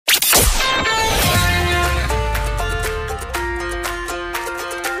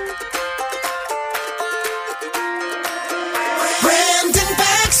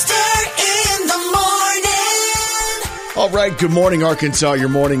right, good morning, Arkansas. Your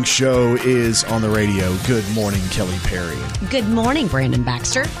morning show is on the radio. Good morning, Kelly Perry. Good morning, Brandon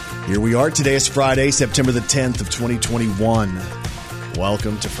Baxter. Here we are. Today is Friday, September the 10th of 2021.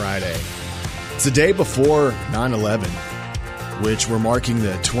 Welcome to Friday. It's the day before 9/11, which we're marking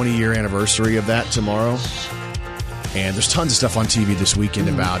the 20-year anniversary of that tomorrow. And there's tons of stuff on TV this weekend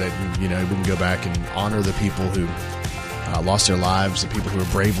about it. And, you know, we can go back and honor the people who lost their lives, the people who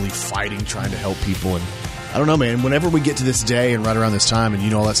are bravely fighting, trying to help people. And I don't know, man, whenever we get to this day and right around this time and you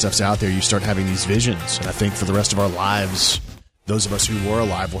know all that stuff's out there, you start having these visions. And I think for the rest of our lives, those of us who were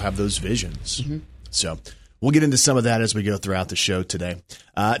alive will have those visions. Mm-hmm. So we'll get into some of that as we go throughout the show today.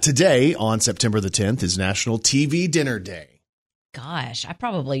 Today, on September the 10th, is National TV Dinner Day. Gosh, I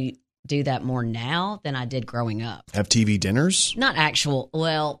probably do that more now than I did growing up. Have TV dinners? Not actual,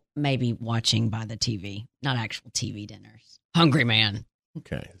 well, maybe watching by the TV. Not actual TV dinners. Hungry Man.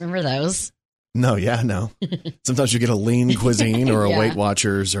 Okay. Remember those? No, yeah, no. Sometimes you get a lean cuisine or a Weight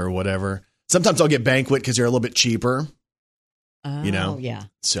Watchers or whatever. Sometimes I'll get Banquet because they're a little bit cheaper. Oh, you know? Yeah.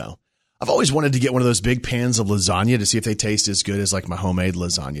 So I've always wanted to get one of those big pans of lasagna to see if they taste as good as like my homemade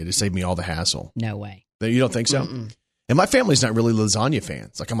lasagna to save me all the hassle. No way. You don't think so? Mm-mm. And my family's not really lasagna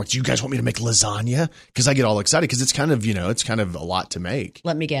fans. Like, I'm like, do you guys want me to make lasagna? Because I get all excited because it's kind of, you know, it's kind of a lot to make.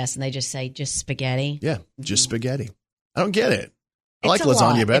 Let me guess. And they just say, just spaghetti? Yeah, just spaghetti. I don't get it. I like It's a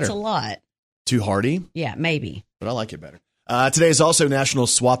lasagna lot. better. It's a lot. Too hearty? Yeah, maybe. But I like it better. Today is also National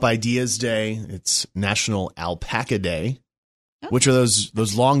Swap Ideas Day. It's National Alpaca Day, which are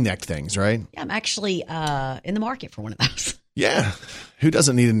those long-necked things, right? Yeah, I'm actually in the market for one of those. Yeah. Who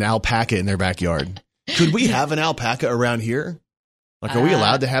doesn't need an alpaca in their backyard? Could we have an alpaca around here? Like, are we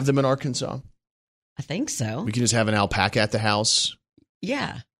allowed to have them in Arkansas? I think so. We can just have an alpaca at the house?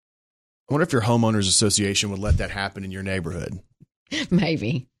 Yeah. I wonder if your homeowners association would let that happen in your neighborhood.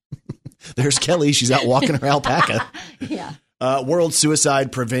 Maybe. There's Kelly. She's out walking her alpaca. Yeah. World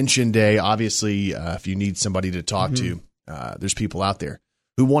Suicide Prevention Day. Obviously, if you need somebody to talk to, there's people out there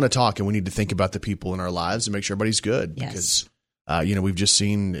who want to talk, and we need to think about the people in our lives and make sure everybody's good. Yes. Because, you know, we've just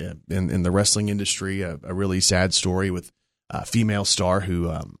seen in the wrestling industry a really sad story with a female star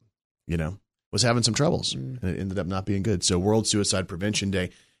who, you know, was having some troubles and it ended up not being good. So World Suicide Prevention Day,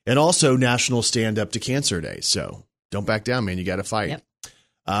 and also National Stand Up to Cancer Day. So don't back down, man. You got to fight. Yep.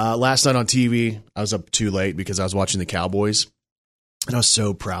 Last night on TV, I was up too late because I was watching the Cowboys, and I was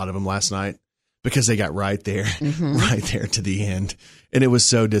so proud of them last night because they got right there to the end. And it was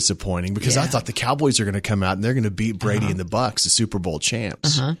so disappointing because I thought the Cowboys are going to come out and they're going to beat Brady and the Bucks, the Super Bowl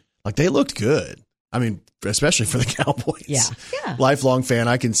champs. Like, they looked good. I mean, especially for the Cowboys. Yeah. Lifelong fan,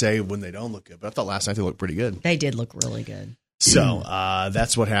 I can say when they don't look good. But I thought last night they looked pretty good. They did look really good. So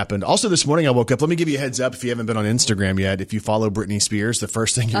that's what happened. Also, this morning I woke up. Let me give you a heads up if you haven't been on Instagram yet. If you follow Britney Spears, the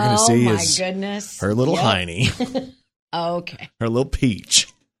first thing you're going to see is her little hiney. Okay. Her little peach.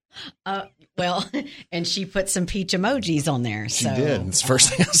 Well, and she put some peach emojis on there. She did. It's the first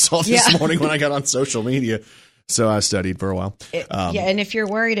thing I saw this morning when I got on social media. So I studied for a while. And if you're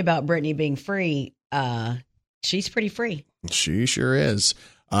worried about Britney being free, she's pretty free. She sure is.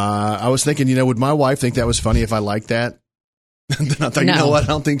 I was thinking, you know, would my wife think that was funny if I liked that? Then I thought, you know what? I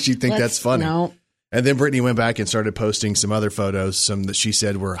don't think she'd think that's funny. No. And then Britney went back and started posting some other photos, some that she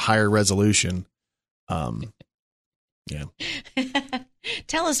said were higher resolution. Yeah.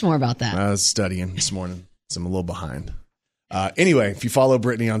 Tell us more about that. I was studying this morning, so I'm a little behind. Anyway, if you follow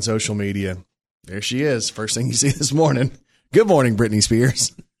Britney on social media, there she is. First thing you see this morning. Good morning, Britney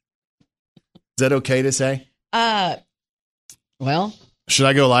Spears. Is that okay to say? Well. Should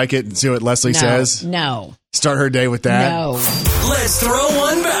I go like it and see what Leslie says? No. Start her day with that? No. Let's throw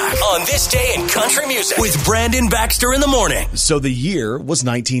one back on This Day in Country Music with Brandon Baxter in the morning. So the year was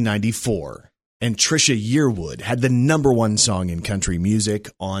 1994, and Trisha Yearwood had the #1 song in country music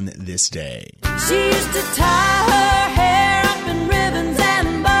on this day. She used to tie her hair up in ribbons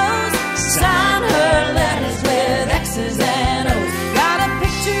and bows, sign her letters with X's and O's. Got a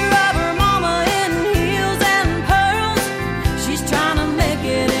picture of her mama in heels and pearls. She's trying to make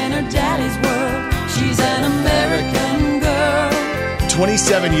it in her daddy's world. She's an American girl.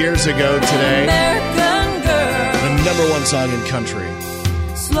 27 years ago today, American girl. the #1 song in country.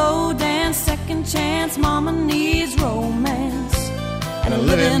 Slow dance, second chance, mama needs romance and a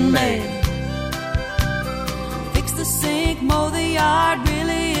living maid. Fix the sink, mow the yard,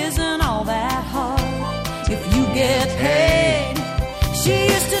 really isn't all that hard if you get paid. She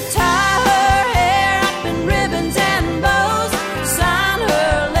used to tie her hair up in ribbons and bows, sign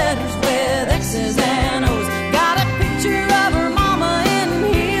her letters with X's and O's. Got a picture of her mama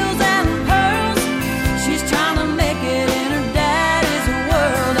in heels and pearls. She's trying to make it in her daddy's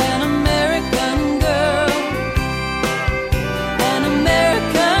world, an American girl.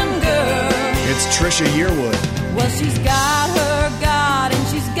 Trisha Yearwood. Well, she's got her God and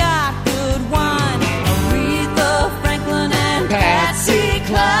she's got good wine. Aretha Franklin and Patsy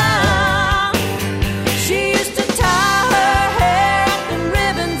Cline. She used to tie her hair up in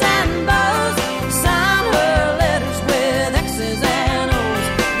ribbons and bows, sign her letters with X's and O's.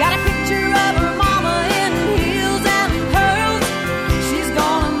 Got a picture of her mama in heels and pearls. She's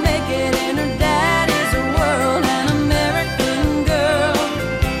gonna make it in her daddy's world. An American girl.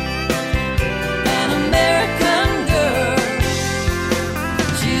 An American girl.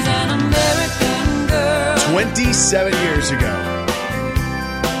 She's an American girl. 27 years ago.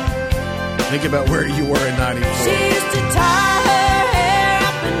 Think about where you were in 94. She used to tie her hair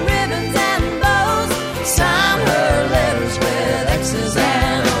up in ribbons and bows, sign her letters with X's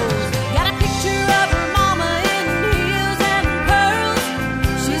and O's. Got a picture of her mama in heels and pearls.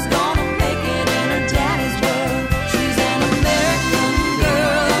 She's gonna make it in her daddy's world. She's an American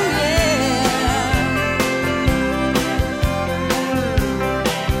girl, yeah.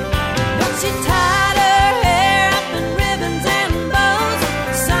 But she tied her hair up in ribbons and bows,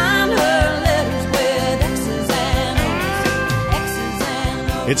 signed her letters with X's and O's. X's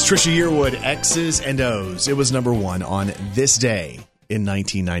and O's. It's Trisha Yearwood, X's and O's. It was number one on this day in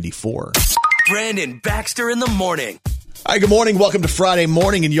 1994. Brandon Baxter in the morning. Hi, good morning. Welcome to Friday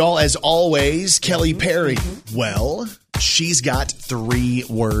morning. And y'all, as always, Kelly Perry. Well, she's got 3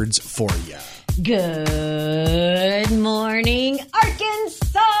 words for you. Good morning,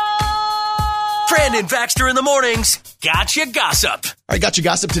 Arkansas. Brandon Baxter in the mornings. Gotcha Gossip. All right, got you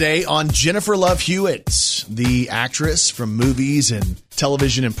gossip today on Jennifer Love Hewitt. The actress from movies and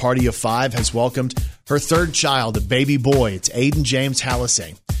television and Party of Five has welcomed her third child, a baby boy. It's Aiden James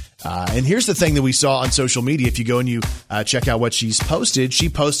Hallisey. And here's the thing that we saw on social media. If you go and you check out what she's posted, she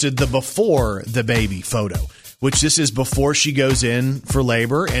posted the before the baby photo, which this is before she goes in for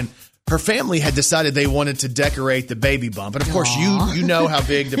labor. And her family had decided they wanted to decorate the baby bump. And of course, you know how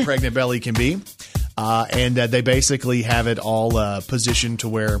big the pregnant belly can be. And they basically have it all positioned to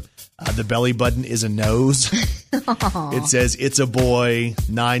where the belly button is a nose. It says, "It's a boy,"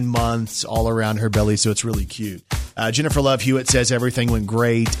 9 months, all around her belly. So it's really cute. Jennifer Love Hewitt says everything went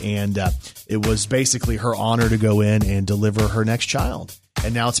great. And it was basically her honor to go in and deliver her next child.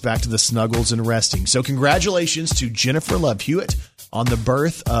 And now it's back to the snuggles and resting. So congratulations to Jennifer Love Hewitt on the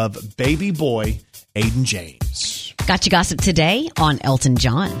birth of baby boy Aiden James. Gotcha Gossip today on Elton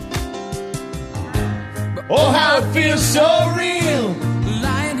John. Oh, how it feels so real.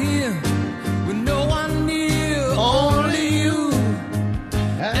 Lying here with no one near, only you,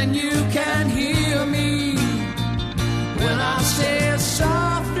 and you can hear me when I say it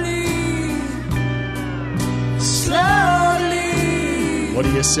softly, slowly. What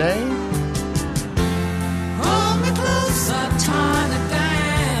do you say? Hold me closer, tiny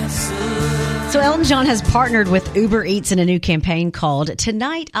dancer. So Elton John has partnered with Uber Eats in a new campaign called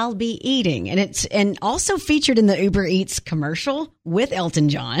Tonight I'll Be Eating. And it's also featured in the Uber Eats commercial with Elton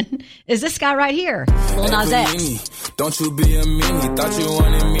John is this guy right here, Lil Nas X. Don't you be a meanie. Thought you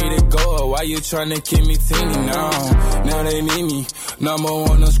wanted me to go. Why you trying to keep me teeny now they need me. Number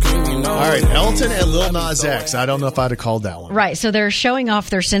one, I'm screaming. All right, Elton and Lil Nas X. I don't know if I'd have called that one. Right. So they're showing off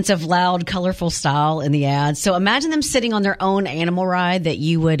their sense of loud, colorful style in the ads. So imagine them sitting on their own animal ride that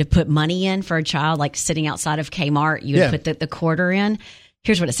you would put money in for a child, like sitting outside of Kmart. You would put the quarter in.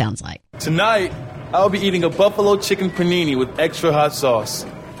 Here's what it sounds like. Tonight, I'll be eating a buffalo chicken panini with extra hot sauce.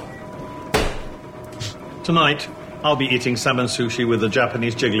 Tonight, I'll be eating salmon sushi with a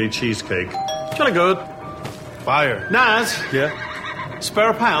Japanese jiggly cheesecake. Jolly good. Fire. Naz, Yeah.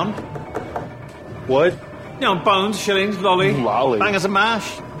 spare a pound. What? You know, bones, shillings, lolly, Lolly. bangers and mash.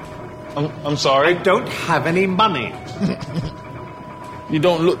 I'm sorry. I don't have any money. You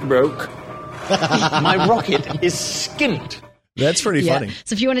don't look broke. My rocket is skint. That's pretty funny.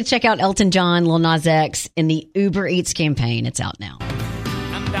 So if you want to check out Elton John, Lil Nas X in the Uber Eats campaign, it's out now.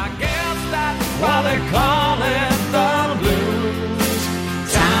 And I guess that's why they call it the blues.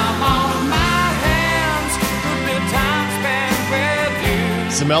 Time on my hands, good time spent with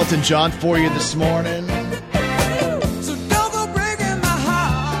you. Some Elton John for you this morning. So don't go breaking my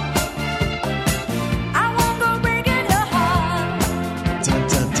heart. I won't go breaking your heart. Dun,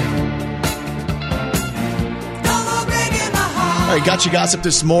 dun, dun. Don't go breaking my heart. All right, got you gossip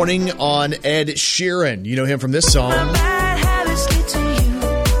this morning on Ed Sheeran. You know him from this song, Bad habits lead to you.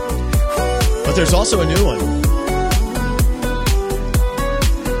 but there's also a new one.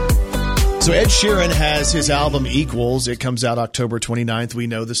 So Ed Sheeran has his album Equals. It comes out October 29th. We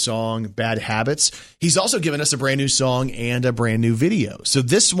know the song Bad Habits. He's also given us a brand new song and a brand new video. So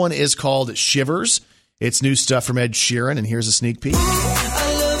this one is called Shivers. It's new stuff from Ed Sheeran, and here's a sneak peek.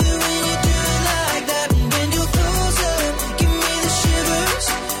 I love it when you do it like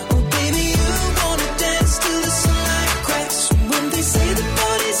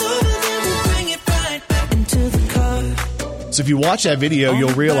So if you watch that video,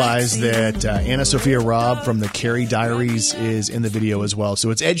 you'll realize that Anna Sophia Robb from the Carrie Diaries is in the video as well.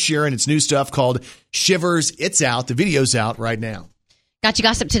 So it's Ed Sheeran. It's new stuff called Shivers. It's out. The video's out right now. Got you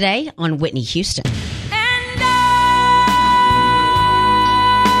gossip today on Whitney Houston.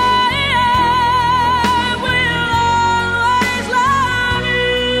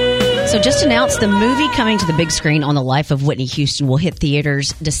 So just announced the movie coming to the big screen on the life of Whitney Houston will hit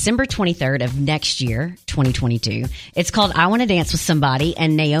theaters December 23rd of next year, 2022. It's called I Want to Dance with Somebody,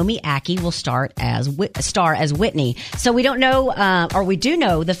 and Naomi Ackie will star as Whitney. So we don't know, or we do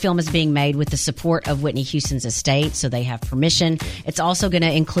know the film is being made with the support of Whitney Houston's estate, so they have permission. It's also going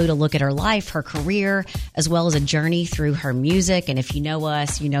to include a look at her life, her career, as well as a journey through her music. And if you know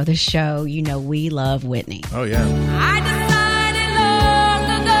us, you know the show, you know we love Whitney. Oh, yeah. I decided long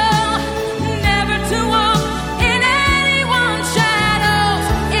ago never to walk in anyone's shadows.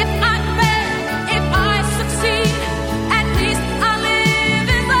 If I fail, if I succeed, at least I live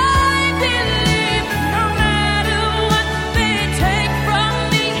as I believe. No matter what they take from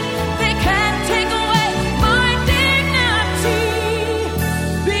me, they can't take away my dignity,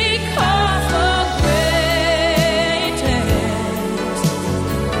 because the greatest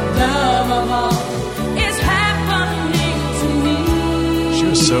love of all is happening to me. She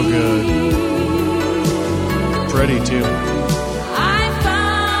was so good. Pretty, too. I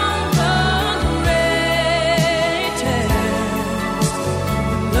found the greatest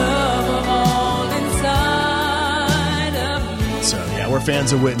love of all inside of me. So, yeah, we're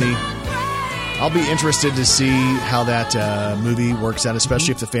fans of Whitney. I'll be interested to see how that movie works out,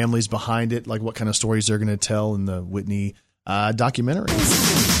 especially if the family's behind it, like what kind of stories they're going to tell in the Whitney documentary. Oh,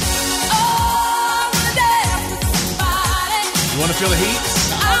 I wanna dance with somebody. You want to feel the heat?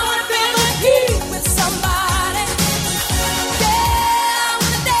 I wanna feel the heat with somebody. Yeah, I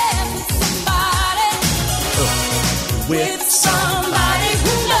wanna dance with somebody. With somebody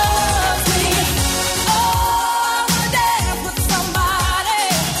who loves me. Oh, I wanna dance with somebody.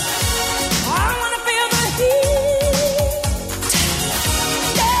 I wanna feel the heat.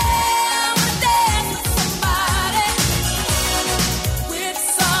 Yeah, I wanna dance with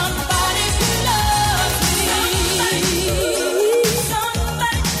somebody who loves me.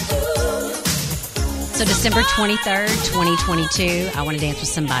 So December 23rd, 2022, I Want to Dance with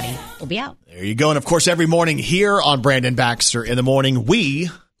Somebody will be out. There you go. And, of course, every morning here on Brandon Baxter in the Morning, we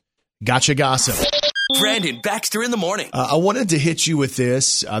gotcha gossip. Brandon Baxter in the morning. I wanted to hit you with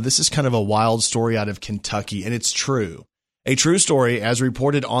this. This is kind of a wild story out of Kentucky, and it's true. A true story, as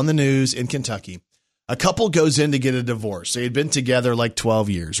reported on the news in Kentucky. A couple goes in to get a divorce. They had been together like 12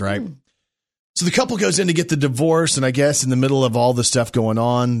 years, right? So the couple goes in to get the divorce, and I guess in the middle of all the stuff going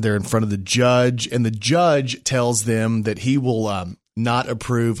on, they're in front of the judge, and the judge tells them that he will not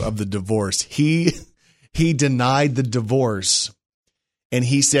approve of the divorce. He denied the divorce, and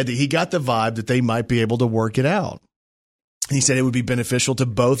he said that he got the vibe that they might be able to work it out. He said it would be beneficial to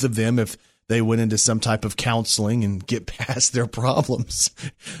both of them if they went into some type of counseling and get past their problems.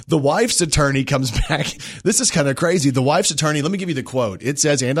 The wife's attorney comes back. This is kind of crazy. The wife's attorney, let me give you the quote. It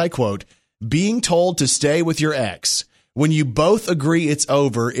says, and I quote, "Being told to stay with your ex when you both agree it's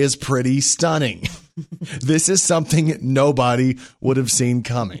over is pretty stunning. This is something nobody would have seen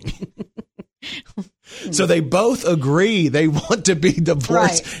coming." So they both agree they want to be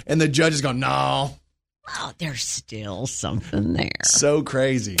divorced, Right. and the judge is going, no. Oh, there's still something there. So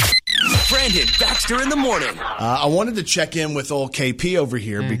crazy. Brandon Baxter in the morning. I wanted to check in with old KP over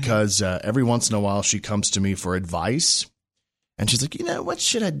here because every once in a while she comes to me for advice. And she's like, what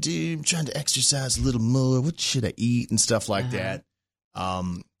should I do? I'm trying to exercise a little more. What should I eat? And stuff like that.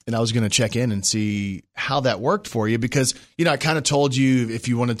 And I was going to check in and see how that worked for you because, I kind of told you if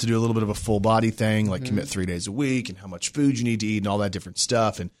you wanted to do a little bit of a full body thing, like commit 3 days a week and how much food you need to eat and all that different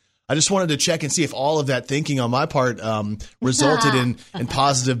stuff. And I just wanted to check and see if all of that thinking on my part resulted in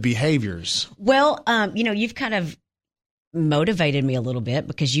positive behaviors. Well, you've kind of motivated me a little bit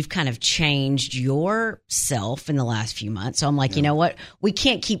because you've kind of changed yourself in the last few months. So I'm like, you know what? We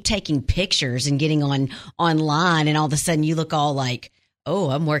can't keep taking pictures and getting online and all of a sudden you look all like, oh,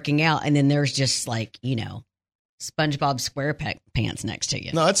 I'm working out. And then there's just like, SpongeBob SquarePants next to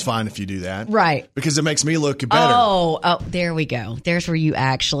you. No, that's fine if you do that. Right. Because it makes me look better. Oh, there we go. There's where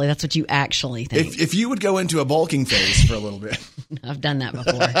that's what you actually think. If you would go into a bulking phase for a little bit. I've done that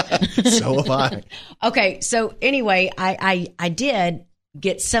before. So have I. Okay. So anyway, I did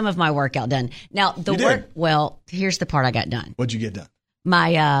get some of my workout done. Now the You did? work, well, here's the part I got done. What'd you get done?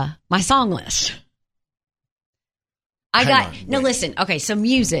 My song list. Listen. Okay. So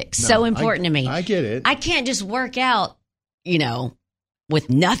music, so important to me. I get it. I can't just work out, with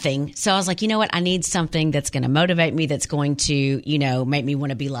nothing. So I was like, you know what? I need something that's going to motivate me, that's going to, you know, make me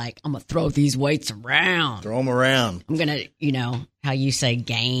want to be like, I'm going to throw these weights around. Throw them around. I'm going to, you know, how you say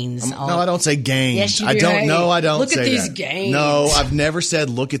gains. No, I don't say gains. Yes, you do. I don't know. I don't Look say at these that. gains. No, I've never said,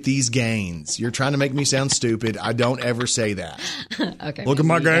 look at these gains. You're trying to make me sound stupid. I don't ever say that. Okay. Look at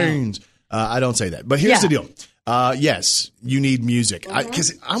my gains. I don't say that. But here's Yeah. the deal. Yes, you need music.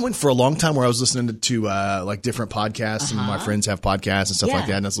 Because I went for a long time where I was listening to like different podcasts. Some of my friends have podcasts and stuff like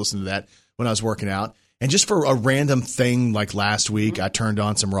that. And I was listening to that when I was working out. And just for a random thing like last week, I turned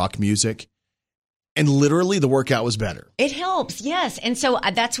on some rock music. And literally the workout was better. It helps, yes. And so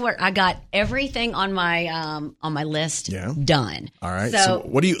that's where I got everything on my list done. All right. So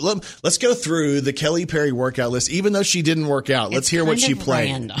what do you? Let's go through the Kelly Perry workout list. Even though she didn't work out, let's hear what she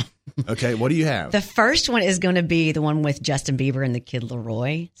played. Random. Okay. What do you have? The first one is going to be the one with Justin Bieber and the Kid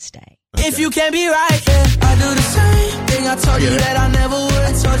Laroi. Stay. Okay. If you can't be right, I do the same thing. I told you that I never would.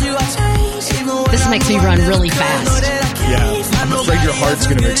 I told you I changed. Even when This makes me run really fast. Yeah, I'm afraid your heart's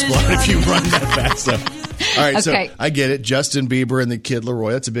going to explode if you run that fast. All right, Okay. so I get it. Justin Bieber and the Kid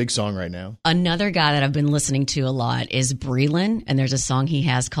Laroi. That's a big song right now. Another guy that I've been listening to a lot is Breland, and there's a song he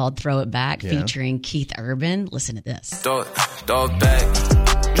has called "Throw It Back" featuring Keith Urban. Listen to this. Throw it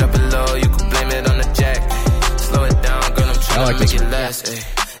back, drop it low, you can blame it on the jack. Slow it down, girl, I'm trying to make it last.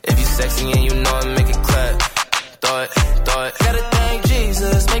 If you sexy and you know it, make it clap. Throw it. Gotta thank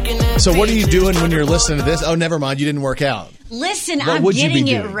Jesus, making it. So what are you doing when you're listening to this? Oh, never mind. You didn't work out. Listen, What I'm would you be getting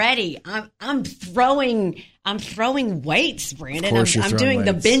it doing? ready. I'm throwing weights, Brandon. Of course you're I'm throwing doing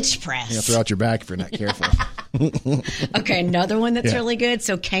the weights. bench press. You'll throw out your back if you're not careful. Okay, another one that's Yeah. really good.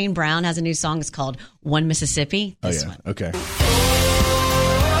 So Kane Brown has a new song. It's called "One Mississippi." Oh, This yeah. one. Okay.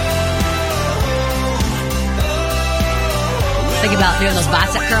 Think about doing those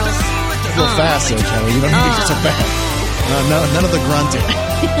bicep curls. A little fast, though, Kelly. You don't need to get so fast. No, none of the grunting.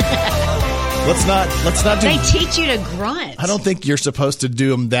 Let's not do. They teach you to grunt. I don't think you're supposed to do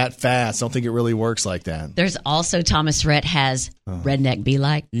them that fast. I don't think it really works like that. There's also Thomas Rhett has "Redneck Be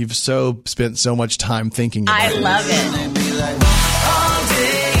Like." You've spent so much time thinking about I it. love it.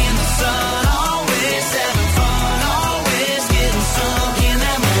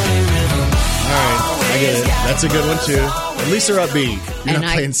 All right, I get it. That's a good one too. At least they're upbeat. You're And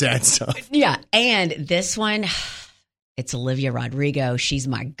not I- playing sad stuff. Yeah, and this one, it's Olivia Rodrigo. She's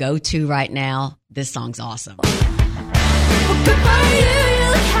my go-to right now. This song's awesome.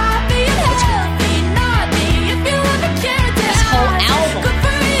 This whole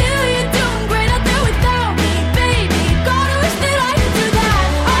album.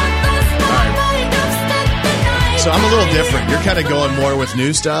 So I'm a little different. You're kind of going more with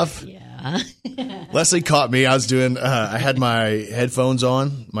new stuff. Yeah. Leslie caught me. I was doing. I had my headphones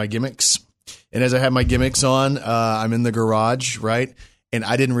on, my gimmicks, and as I had my gimmicks on, I'm in the garage, right? And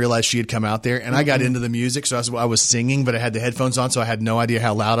I didn't realize she had come out there, and I got into the music, so I was singing, but I had the headphones on, so I had no idea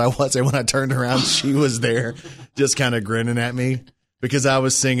how loud I was. And when I turned around, she was there, just kind of grinning at me because I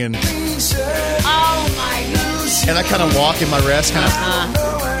was singing. Oh my gosh. And I kind of walk in my rest, kind of.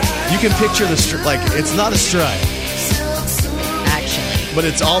 You can picture the like it's not a strut, Actually. but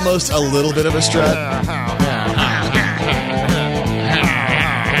it's almost a little bit of a strut.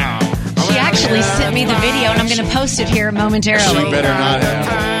 She actually sent me the video, and I'm going to post it here momentarily. She better not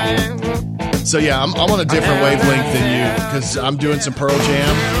have. So yeah, I'm on a different wavelength than you because I'm doing some Pearl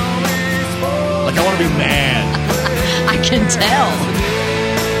Jam. Like I want to be mad, I can tell.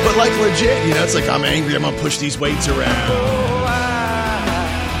 but like legit, you know, it's like I'm angry. I'm gonna push these weights around.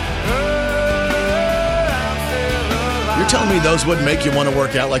 You're telling me those wouldn't make you want to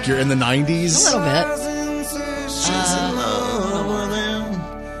work out like you're in the 90s? A little bit.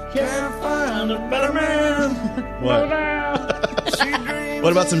 What?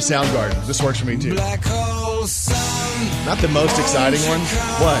 What about some Soundgarden? This works for me too. Not the most exciting one.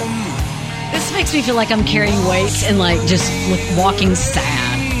 What? This makes me feel like I'm carrying weights and like just walking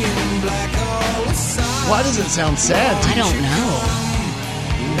sad. Why does it sound sad? I don't know.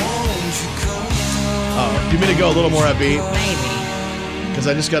 Oh, do you mean to go a little more upbeat? Maybe. Because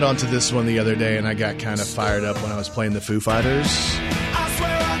I just got onto this one the other day and I got kind of fired up when I was playing the Foo Fighters.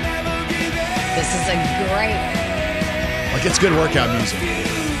 This is a great. Like it's good workout music.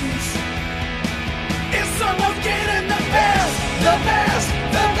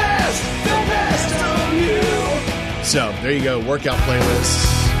 So there you go, workout playlist.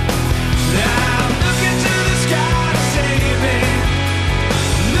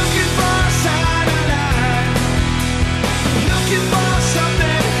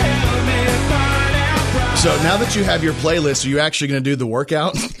 So now that you have your playlist, are you actually going to do the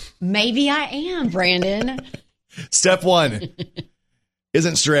workout? Maybe I am, Brandon. Step one,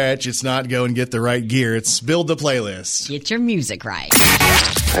 isn't stretch. It's not go and get the right gear. It's build the playlist. Get your music right.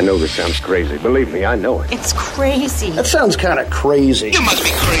 I know this sounds crazy. Believe me, I know it. It's crazy. That sounds kind of crazy. You must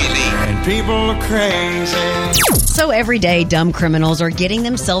be crazy. And people are crazy. So every day, dumb criminals are getting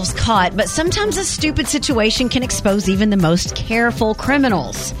themselves caught, but sometimes a stupid situation can expose even the most careful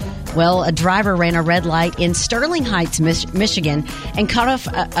criminals. Well, a driver ran a red light in Sterling Heights, Michigan, and cut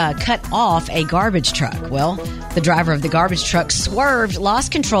off a garbage truck. Well, the driver of the garbage truck swerved,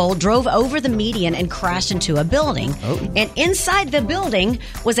 lost control, drove over the median, and crashed into a building. Oh. And inside the building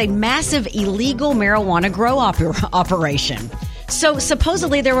was a massive illegal marijuana grow operation. So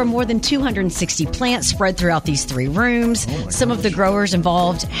supposedly there were more than 260 plants spread throughout these 3 rooms. Some of the growers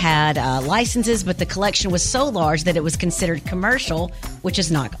involved had licenses, but the collection was so large that it was considered commercial, which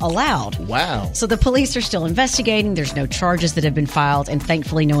is not allowed. Wow. So the police are still investigating. There's no charges that have been filed, and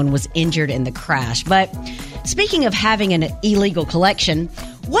thankfully no one was injured in the crash. But speaking of having an illegal collection,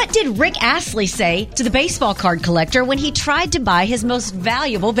 what did Rick Astley say to the baseball card collector when he tried to buy his most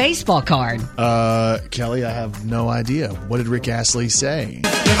valuable baseball card? Kelly, I have no idea. What did Rick Astley say?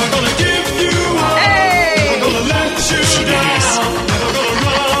 Never gonna give you up. Hey! Never gonna let you down. Never gonna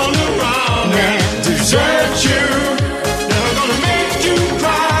run around and desert you. Never gonna make you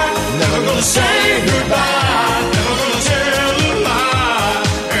cry. Never gonna say goodbye. Never gonna tell a lie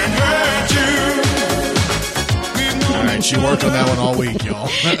and hurt you. All right, she worked on that one all week, y'all.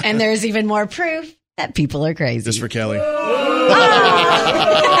 And there's even more proof that people are crazy. Just for Kelly.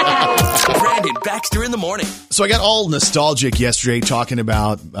 Brandon Baxter in the morning. So I got all nostalgic yesterday talking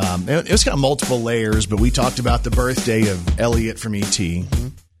about, it was kind of multiple layers, but we talked about the birthday of Elliot from E.T.,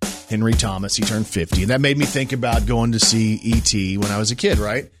 Henry Thomas. He turned 50. And that made me think about going to see E.T. when I was a kid,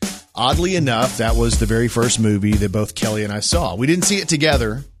 right? Oddly enough, that was the very first movie that both Kelly and I saw. We didn't see it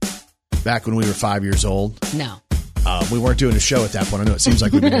together back when we were 5 years old. No. We weren't doing a show at that point. I know it seems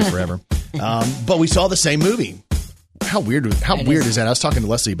like we've been here forever. But we saw the same movie. How weird is that? I was talking to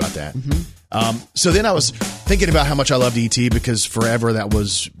Leslie about that. So then I was thinking about how much I loved E.T. because forever that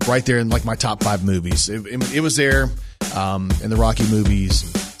was right there in like my top 5 movies. It was there in the Rocky movies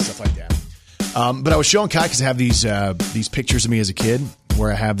and stuff like that. But I was showing Kai because I have these pictures of me as a kid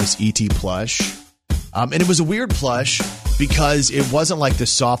where I have this E.T. plush. And it was a weird plush because it wasn't like the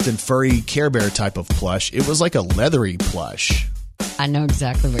soft and furry Care Bear type of plush. It was like a leathery plush. I know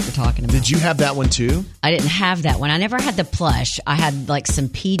exactly what you're talking about. Did you have that one too? I didn't have that one. I never had the plush. I had like some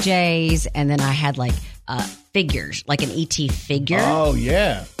PJs, and then I had like figures, like an E.T. figure. Oh,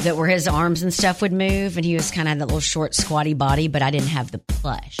 yeah. That where his arms and stuff would move, and he was kind of that little short, squatty body, but I didn't have the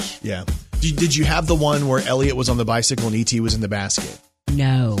plush. Yeah. Did you have the one where Elliot was on the bicycle and E.T. was in the basket?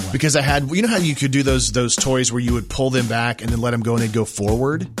 No. Because I had, you know how you could do those toys where you would pull them back and then let them go and they'd go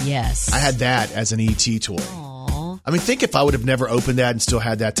forward? Yes. I had that as an E.T. toy. Aww. I mean, think if I would have never opened that and still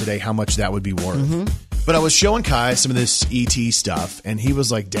had that today, how much that would be worth. But I was showing Kai some of this E.T. stuff, and he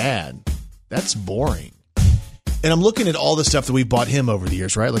was like, Dad, that's boring. And I'm looking at all the stuff that we've bought him over the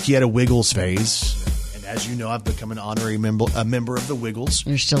years, right? Like he had a Wiggles phase. And as you know, I've become an honorary member of the Wiggles.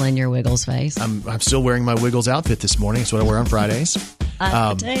 You're still in your Wiggles phase. I'm still wearing my Wiggles outfit this morning. It's what I wear on Fridays.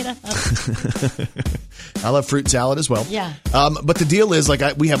 Potato. I love fruit salad as well. Yeah. But the deal is, like,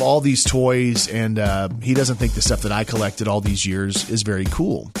 we have all these toys, and he doesn't think the stuff that I collected all these years is very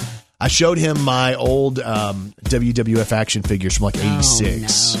cool. I showed him my old WWF action figures from like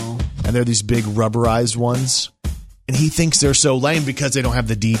 '86, and they're these big rubberized ones. And he thinks they're so lame because they don't have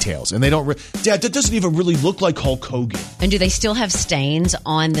the details. And they don't... Dad, that doesn't even really look like Hulk Hogan. And do they still have stains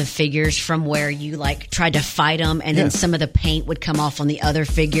on the figures from where you, like, tried to fight them and then some of the paint would come off on the other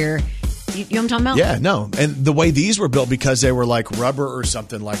figure? You know what I'm talking about? Yeah, no. And the way these were built, because they were like rubber or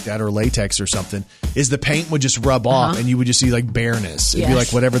something like that, or latex or something, is the paint would just rub off and you would just see, like, bareness. It'd be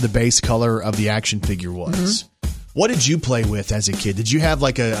like whatever the base color of the action figure was. What did you play with as a kid? Did you have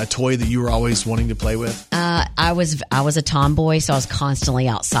like a toy that you were always wanting to play with? I was a tomboy, so I was constantly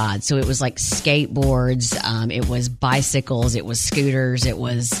outside. So it was like skateboards, it was bicycles, it was scooters, it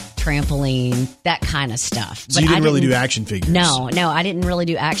was trampoline, that kind of stuff. So you didn't really do action figures? No, I didn't really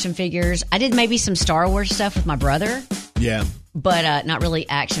do action figures. I did maybe some Star Wars stuff with my brother. Yeah. But not really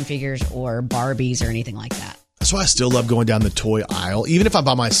action figures or Barbies or anything like that. That's why I still love going down the toy aisle, even if I'm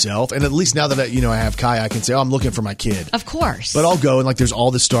by myself. And at least now that I have Kai, I can say, I'm looking for my kid. Of course. But I'll go and like there's all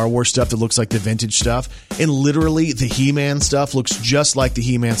the Star Wars stuff that looks like the vintage stuff. And literally the He-Man stuff looks just like the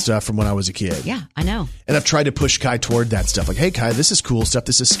He-Man stuff from when I was a kid. Yeah, I know. And I've tried to push Kai toward that stuff. Like, hey, Kai, this is cool stuff.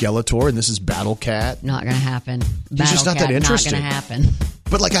 This is Skeletor and this is Battle Cat. Not going to happen. He's just not that interested. Not going to happen.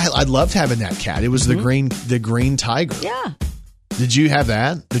 But like I loved having that cat. It was the green tiger. Yeah. Did you have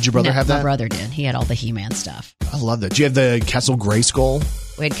that? Did your brother have that? My brother did. He had all the He-Man stuff. I love that. Did you have the Castle Grayskull?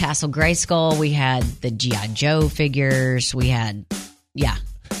 We had Castle Grayskull. We had the G.I. Joe figures. We had, yeah.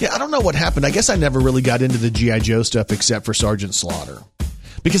 Yeah, I don't know what happened. I guess I never really got into the G.I. Joe stuff except for Sergeant Slaughter.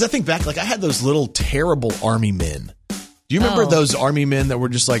 Because I think back, like I had those little terrible army men. Do you remember those army men that were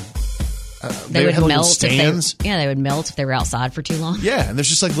just like, they would had melt stands? They would melt if they were outside for too long. Yeah, and there's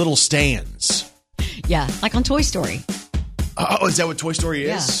just like little stands. Yeah, like on Toy Story. Oh, is that what Toy Story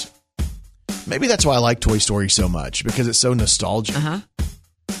is? Yeah. Maybe that's why I like Toy Story so much, because it's so nostalgic.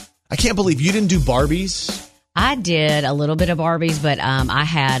 I can't believe you didn't do Barbies. I did a little bit of Barbies, but I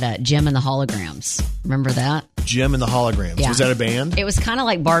had Jim and the Holograms. Remember that? Jim and the Holograms. Yeah. Was that a band? It was kind of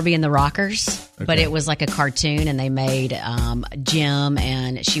like Barbie and the Rockers, but it was like a cartoon, and they made Jim,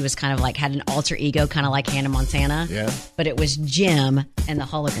 and she was kind of like had an alter ego, kind of like Hannah Montana. Yeah. But it was Jim and the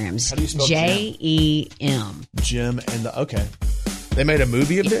Holograms. How do you spell Jem? Jim and the okay. They made a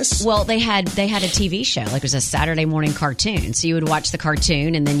movie of this? Well, they had a TV show. Like it was a Saturday morning cartoon. So you would watch the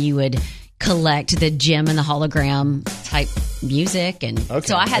cartoon, and then you would collect the Jim and the Hologram type music. And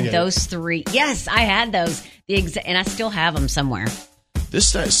so I had those three. Yes, I had those. And I still have them somewhere. This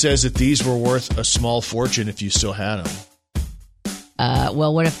says that these were worth a small fortune if you still had them.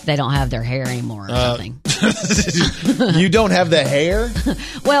 Well, what if they don't have their hair anymore or something? You don't have the hair?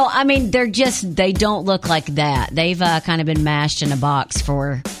 Well, I mean, they don't look like that. They've kind of been mashed in a box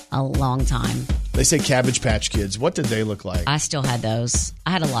for a long time. They say Cabbage Patch Kids. What did they look like? I still had those.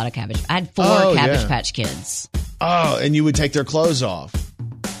 I had a lot of Cabbage. I had 4 Cabbage Patch Kids. Oh, and you would take their clothes off.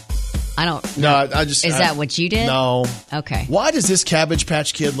 I don't. No, I just. Is that what you did? No. Okay. Why does this Cabbage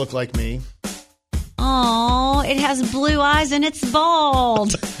Patch Kid look like me? Oh, it has blue eyes and it's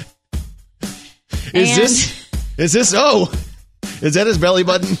bald. Is that his belly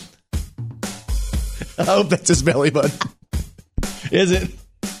button? I hope that's his belly button. Is it?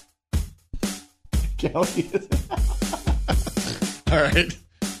 Kelly. All right.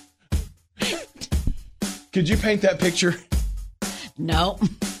 Could you paint that picture? No,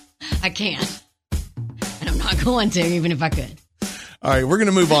 I can't. And I'm not going to, even if I could. All right, we're going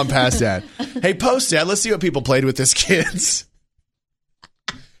to move on past that. Hey, post that. Let's see what people played with as kids.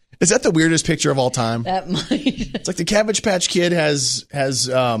 Is that the weirdest picture of all time? That might. It's like the Cabbage Patch Kid has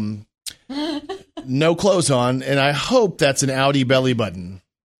no clothes on, and I hope that's an Audi belly button.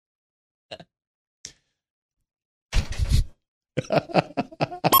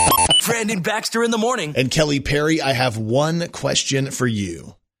 Brandon Baxter in the morning. And Kelly Perry, I have one question for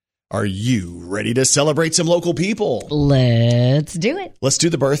you. Are you ready to celebrate some local people? Let's do it. Let's do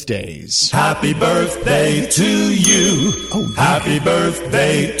the birthdays. Happy birthday to you. Oh, happy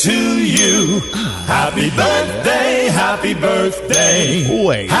birthday to you. Happy birthday, happy birthday.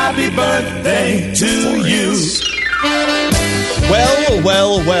 Wait. Happy birthday to you.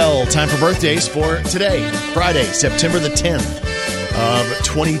 Well. Time for birthdays for today, Friday, September the 10th of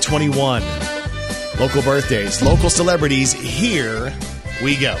 2021. Local birthdays, local celebrities. Here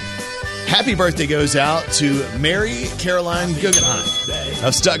we go. Happy birthday goes out to Mary Caroline Guggenheim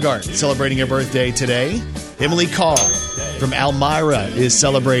of Stuttgart, celebrating her birthday today. Emily Carr from Elmira is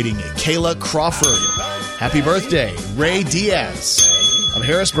celebrating. Kayla Crawford, happy birthday. Ray Diaz of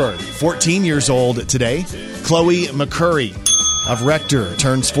Harrisburg, 14 years old today. Chloe McCurry of Rector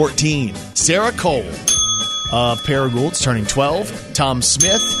turns 14. Sarah Cole of Paragoulds turning 12. Tom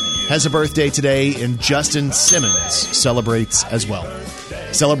Smith has a birthday today, and Justin Simmons celebrates as well.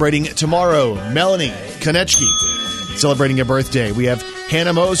 Celebrating tomorrow, Melanie Konechki celebrating a birthday. We have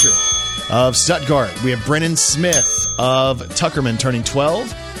Hannah Moser of Stuttgart. We have Brennan Smith of Tuckerman turning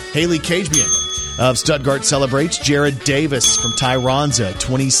 12. Haley Cagebian of Stuttgart celebrates. Jared Davis from Tyronza,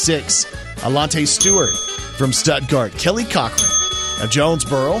 26. Alante Stewart from Stuttgart. Kelly Cochran of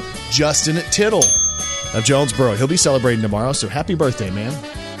Jonesboro. Justin Tittle of Jonesboro. He'll be celebrating tomorrow, so happy birthday, man.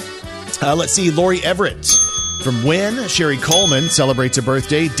 Let's see, Lori Everett from Wynn. Sherry Coleman celebrates a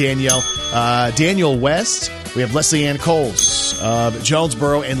birthday. Daniel West. We have Leslie Ann Coles of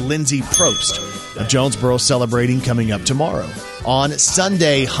Jonesboro and Lindsay Probst of Jonesboro celebrating coming up tomorrow. On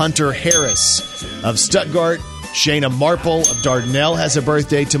Sunday, Hunter Harris of Stuttgart. Shayna Marple of Dardanelle has a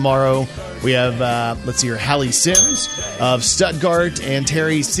birthday tomorrow. We have, Hallie Sims of Stuttgart and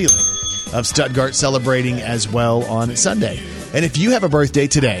Terry Seelig of Stuttgart celebrating as well on Sunday. And if you have a birthday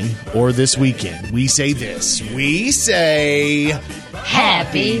today or this weekend, we say this. We say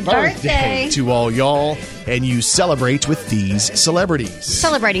Happy birthday to all y'all, and you celebrate with these celebrities.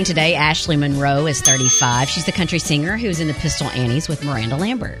 Celebrating today, Ashley Monroe is 35. She's the country singer who's in the Pistol Annies with Miranda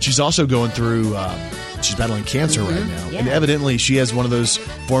Lambert. She's also going through, she's battling cancer right now. Yeah. And evidently she has one of those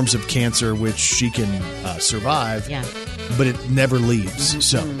forms of cancer which she can survive. Yeah. but it never leaves.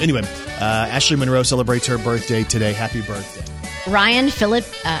 So anyway, Ashley Monroe celebrates her birthday today. Happy birthday. Ryan Philip,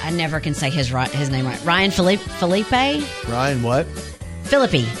 I never can say his name right. Ryan Felipe? Ryan what?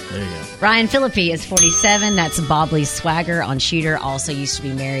 Philippi. There you go. Ryan Philippi is 47. That's Bobley Swagger on Shooter. Also used to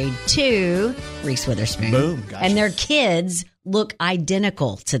be married to Reese Witherspoon. Boom. Gotcha. And their kids look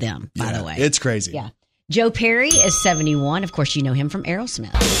identical to them, by the way. It's crazy. Yeah. Joe Perry is 71. Of course, you know him from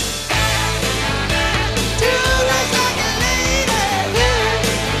Aerosmith.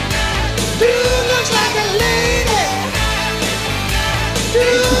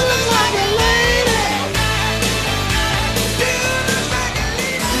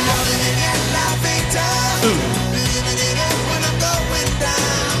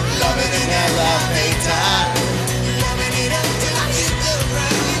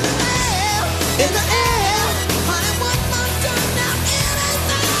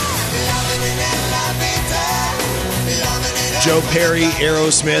 Joe Perry,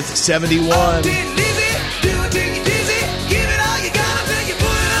 Aerosmith, 71.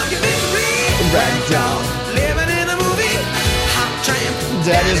 Ragdoll.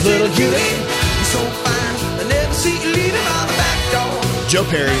 Daddy's little cutie. Joe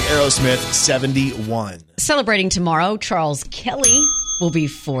Perry, Aerosmith, 71. Celebrating tomorrow, Charles Kelly will be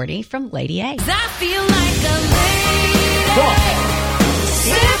 40 from Lady A. I feel like a lady. Come on.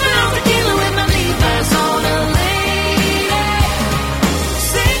 Sipping on tequila with my Levi's on a lady.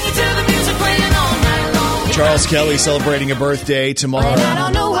 Singing to the music playing all night long. Charles Kelly celebrating a birthday tomorrow. But I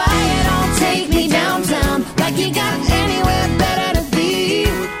don't know why you don't take me downtown like you got anywhere better to be.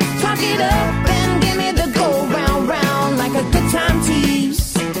 Talk it up and give me the go round round like a good time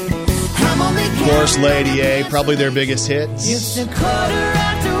tease. I'm only Of course, Lady A, probably their biggest hits. It's a 1:15.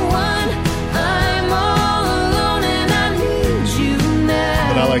 I'm all alone and I need you now.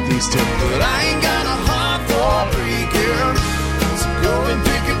 But I like these two. But I ain't got a heart for pre-care. So go and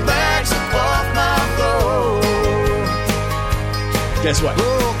pick your bags up off my floor. Guess what?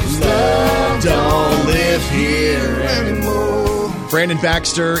 Love don't live here anymore. Brandon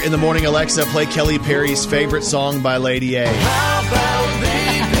Baxter in the morning. Alexa, play Kelly Perry's favorite song by Lady A. How about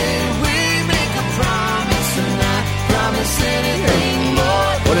baby, we make a promise and not promise anything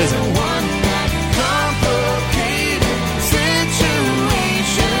more. What is it? One night complicated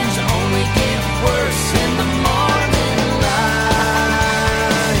situations only get worse in the morning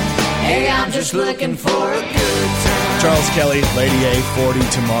light. Hey, I'm just looking for a good time. Charles Kelly, Lady A, 40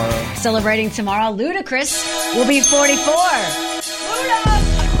 tomorrow. Celebrating tomorrow, Ludacris will be 44.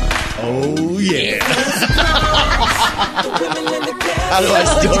 Oh, yeah. How do I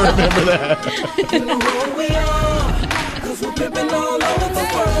still remember that?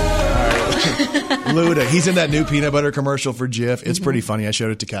 Luda, he's in that new peanut butter commercial for Jif. It's pretty funny. I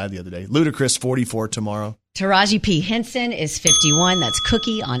showed it to Kai the other day. Ludacris, 44 tomorrow. Taraji P. Henson is 51. That's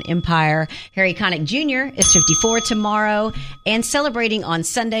Cookie on Empire. Harry Connick Jr. is 54 tomorrow. And celebrating on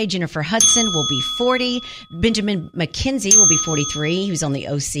Sunday, Jennifer Hudson will be 40. Benjamin McKenzie will be 43. He was on the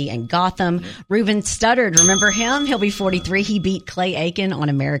OC and Gotham. Reuben Studdard, remember him? He'll be 43. He beat Clay Aiken on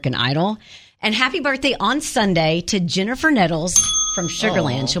American Idol. And happy birthday on Sunday to Jennifer Nettles from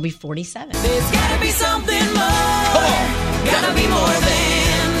Sugarland. She'll be 47. There's gotta be something more. Gotta be more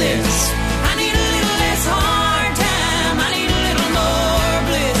than this. I need a little less hard time. I need a little more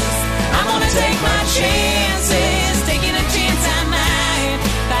bliss. I'm gonna take my chances. Taking a chance I might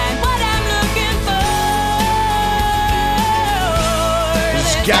find what I'm looking for.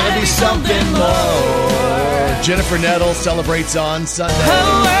 There's gotta be something more. Jennifer Nettles celebrates on Sunday. The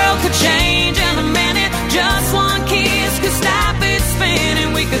world could change in a minute. Just one kiss could stop it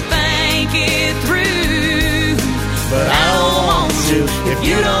spinning. We could think it through. But I don't want to if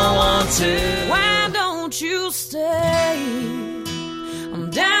you don't want to. Why don't you stay? I'm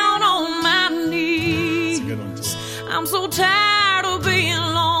down on my knees. That's a good one, too. I'm so tired of being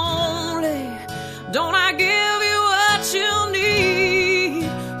lonely. Don't I give you what you need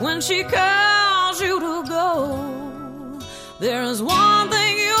when she calls you to go? There is one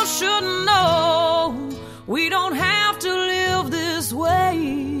thing you should know. We don't have to live this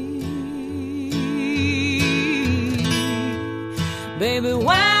way. Baby,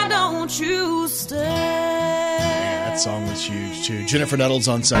 why don't you stay? That song was huge, too. Jennifer Nettles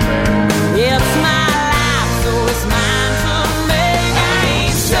on Sunday. It's my life, so it's mine to make. I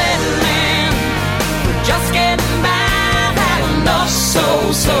ain't settling for just getting by. I've had enough so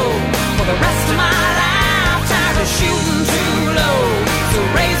for the rest of my life. Tired of shooting too low, so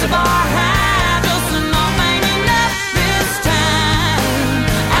raise the bar high. Just enough ain't enough this time.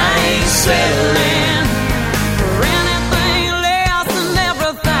 I ain't settling for anything less than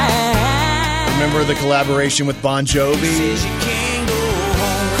everything. Remember for the collaboration with Bon Jovi. Says you can't go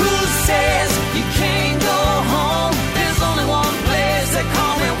home. Who says you can't go home? There's only one place they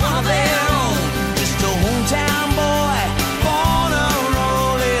call me one of their own. Just a hometown boy, born a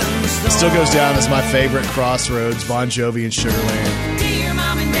rolling stone. Still goes down as my favorite Crossroads, Bon Jovi and Sugarland. Dear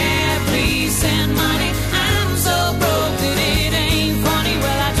mom and dad, please send money. I'm so broke that it ain't funny.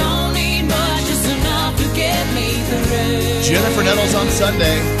 Well, I don't need much, just enough to get me through. Jennifer Nettles on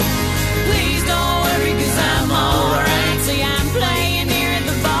Sunday. Please don't worry, 'cause I'm alright. See, I'm playing here at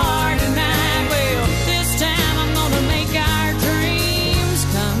the bar tonight. Well, this time I'm gonna make our dreams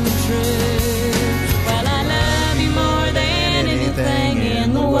come true. Well, I love you more than anything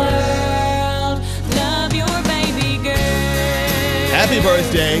in the world. Love your baby girl. Happy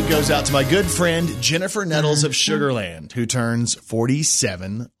birthday goes out to my good friend Jennifer Nettles of Sugarland, who turns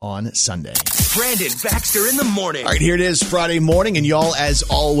 47 on Sunday. Brandon Baxter in the morning. All right, here it is, Friday morning, and y'all, as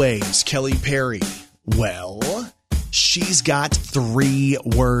always, Kelly Perry. Well, she's got 3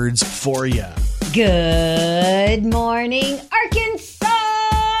 words for you. Good morning, Arkansas.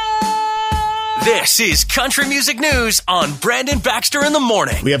 This is Country Music News on Brandon Baxter in the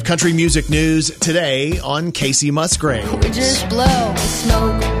morning. We have country music news today on Casey Musgrave. We just blow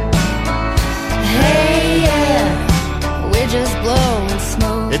smoke. Hey, yeah. We just blow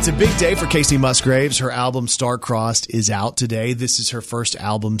smoke. It's a big day for Casey Musgraves. Her album Star-Crossed is out today. This is her first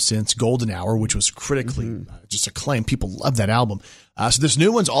album since Golden Hour, which was critically just acclaimed. People love that album. So this new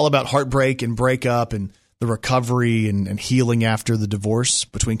one's all about heartbreak and breakup and the recovery and healing after the divorce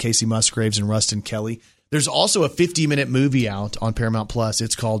between Casey Musgraves and Rustin Kelly. There's also a 50-minute movie out on Paramount Plus.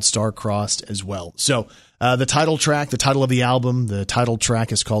 It's called Star-Crossed as well. So the title track, the title of the album, the title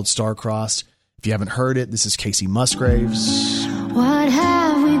track is called Star-Crossed. If you haven't heard it, this is Casey Musgraves. What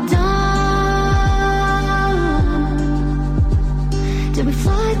have we done? Did we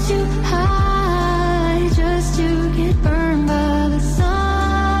fly too high just to get burned by the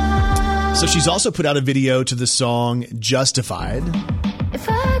sun? So she's also put out a video to the song Justified. If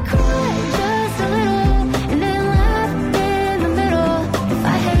I cry just a little and then laugh in the middle, if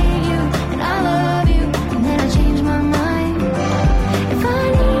I hate you and I love you and then I change my mind, if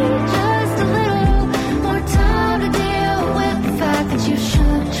I need just a little more time to deal with the fact that you should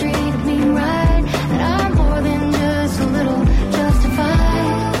have treated me right, that I'm more than just a little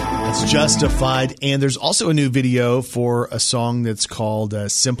justified. It's Justified. And there's also a new video for a song that's called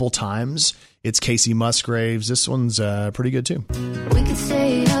Simple Times. It's Casey Musgraves. This one's pretty good, too. We could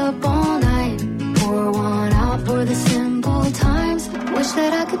stay up all night, pour one out for the simple times. Wish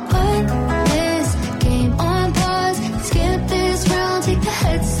that I could put this game on pause, skip this round, take the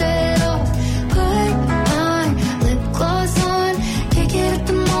headset off, put my lip gloss on, kick it at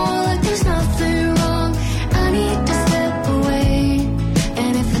the mall like there's nothing wrong. I need to step away,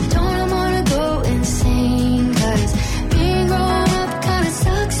 and if I don't, I'm gonna go insane, 'cause being grown up kinda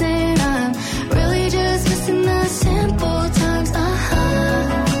sucks and I'm really just missing the simple times.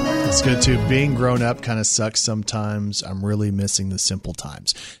 It's good, too. Being grown up kind of sucks sometimes. I'm really missing the simple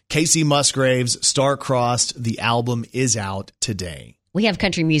times. Casey Musgraves, Star-Crossed. The album is out today. We have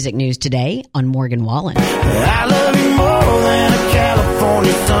country music news today on Morgan Wallen. I love you more than a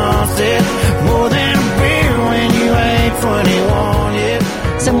California sunset, more than a beer when you ain't 21 yet.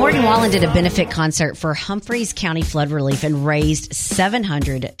 So Morgan Wallen did a benefit concert for Humphreys County Flood Relief and raised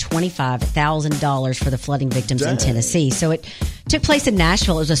 $725,000 for the flooding victims in Tennessee. So it took place in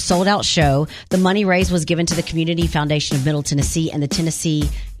Nashville. It was a sold-out show. The money raised was given to the Community Foundation of Middle Tennessee and the Tennessee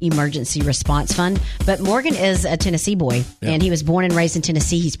Emergency Response Fund. But Morgan is a Tennessee boy, and he was born and raised in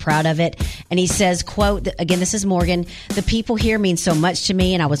Tennessee. He's proud of it. And he says, quote, again, this is Morgan, "The people here mean so much to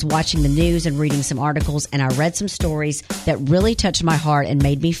me, and I was watching the news and reading some articles, and I read some stories that really touched my heart and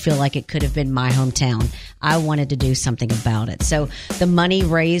made me feel like it could have been my hometown. I wanted to do something about it." So the money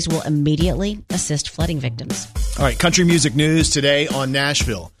raised will immediately assist flooding victims. All right, country music news today on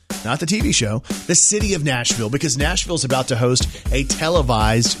Nashville. Not the TV show, the city of Nashville, because Nashville's about to host a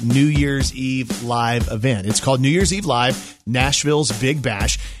televised New Year's Eve live event. It's called New Year's Eve Live, Nashville's Big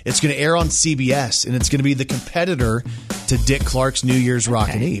Bash. It's going to air on CBS, and it's going to be the competitor to Dick Clark's New Year's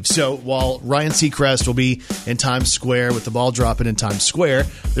Rockin' Eve. So while Ryan Seacrest will be in Times Square with the ball dropping in Times Square,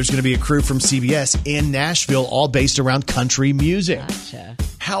 there's going to be a crew from CBS in Nashville, all based around country music. Gotcha.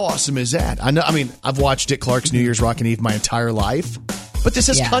 How awesome is that? I've watched Dick Clark's New Year's Rockin' Eve my entire life. But this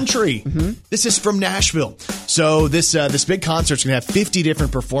is country. This is from Nashville. So this big concert's going to have 50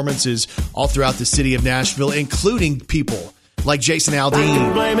 different performances all throughout the city of Nashville, including people like Jason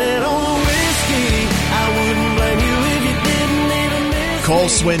Aldean, Blame it on the whiskey. I wouldn't blame you if you didn't even miss Cole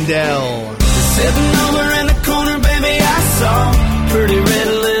Swindell, Sitting over in the corner, baby, I saw pretty red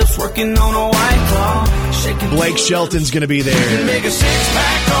lips working on a white claw. Blake Shelton's going to be there. You can make a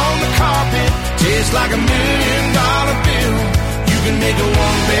six-pack on the carpet taste like $1 million bill. You can make a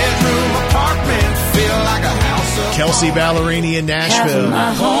one-bedroom apartment feel like a house of Kelsey Ballerini in Nashville.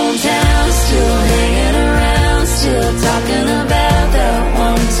 My hometown still hanging around, still talking about that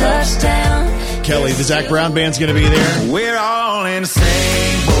one touchdown. Kelly, the Zach Brown Band's going to be there. We're all in the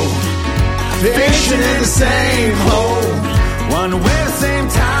same boat, fishing in the same hole, wonder where the same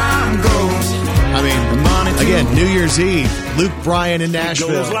time goes. I mean, again, New Year's Eve, Luke Bryan in Nashville.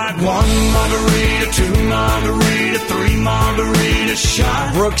 Goes like 1 margarita, 2 margarita, 3 margarita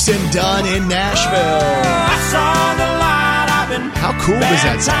shot. Brooks and Dunn in Nashville. I saw the light. I've been how cool is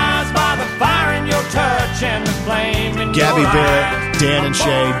that song? baptized by the fire in your touch and the flame in Gabby your Barrett, eyes. Dan and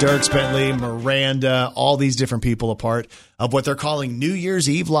Shay, Dierks Bentley, Miranda, all these different people a part of what they're calling New Year's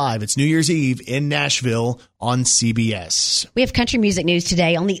Eve Live. It's New Year's Eve in Nashville on CBS. We have country music news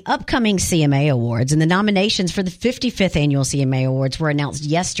today on the upcoming CMA Awards, and the nominations for the 55th Annual CMA Awards were announced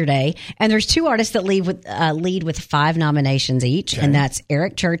yesterday. And there's 2 artists that lead with 5 nominations each, and that's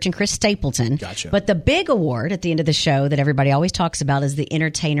Eric Church and Chris Stapleton. Gotcha. But the big award at the end of the show that everybody always talks about is the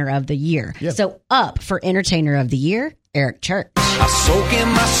Entertainer of the Year. Yep. So up for Entertainer of the Year, Eric Church. I soak in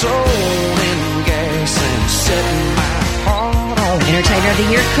my soul in gas and set my heart on. Entertainer of the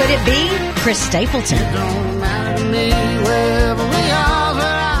Year, could it be Chris Stapleton? Don't matter to me wherever we are,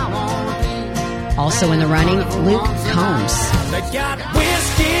 where I wanna be. Also in the running, Luke Combs. They got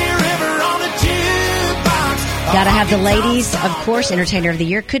Whiskey River on the jukebox. Gotta have the ladies. Of course, Entertainer of the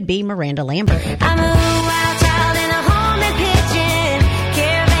Year could be Miranda Lambert. I'm a wild child in a home and kitchen,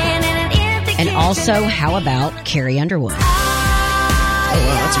 caravan in an empty And also, how about Carrie Underwood? Oh,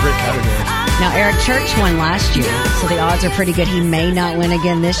 wow, that's a great category. Now, Eric Church won last year, so the odds are pretty good he may not win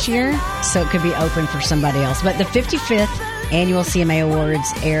again this year, so it could be open for somebody else. But the 55th Annual CMA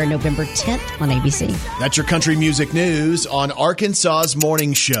Awards air November 10th on ABC. That's your country music news on Arkansas's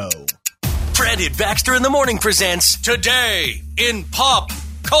Morning Show. Brandon Baxter in the Morning presents Today in Pop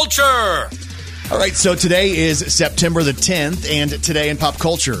Culture. All right, so today is September the 10th, and today in pop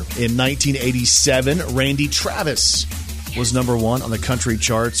culture, in 1987, Randy Travis was number 1 on the country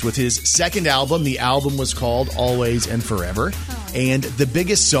charts with his second album. The album was called Always and Forever, and the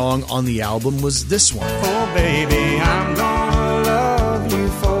biggest song on the album was this one. Oh, baby, I'm gonna love you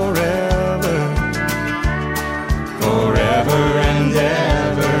forever, forever and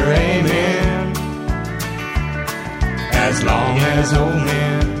ever, amen. As long as old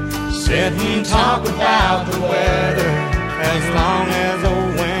men sit and talk about the weather, as long as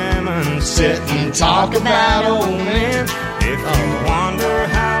old women sit and talk about old men. If you wonder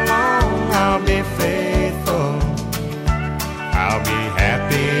how long I'll be faithful, I'll be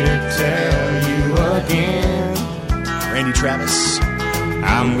happy to tell you again. Randy Travis.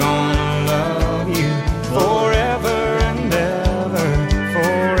 I'm gonna love you forever and ever,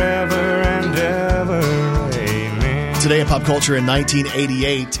 forever and ever, amen. Today in pop culture in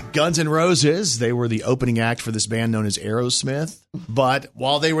 1988, Guns N' Roses, they were the opening act for this band known as Aerosmith. But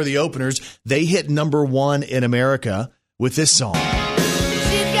while they were the openers, they hit number 1 in America with this song. She's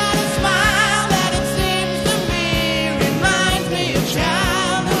got a smile that it seems to me reminds me of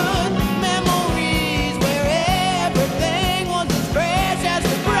childhood memories where everything was as fresh as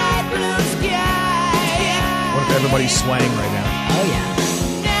the bright blue sky. What if everybody's swaying right now? Oh, yeah.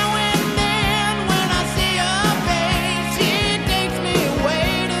 Now and then when I see her face, it takes me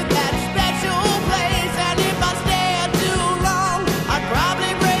away to that special place. And if I stay too long, I'd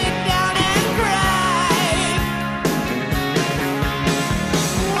probably break down and cry.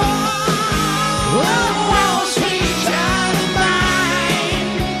 Oh, sweet child of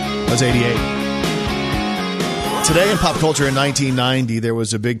mine. That was 88. Today in pop culture in 1990, there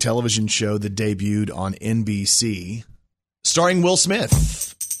was a big television show that debuted on NBC starring Will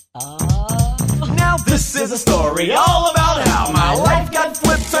Smith. Now this is a story all about how my life got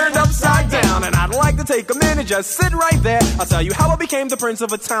flipped, turned upside down. And I'd like to take a minute, just sit right there. I'll tell you how I became the prince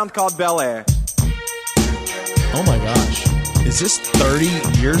of a town called Bel Air. Oh my gosh. Is this 30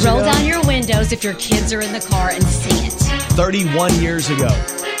 years Roll ago? down your windows if your kids are in the car and sing it. 31 years ago.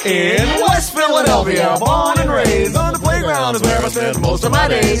 In West Philadelphia, born and raised on the playground is where I spent most of my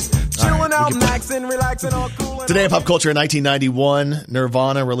days. Chilling out, maxing, relaxing, all cool. Today in pop culture in 1991,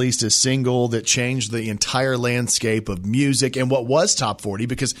 Nirvana released a single that changed the entire landscape of music and what was top 40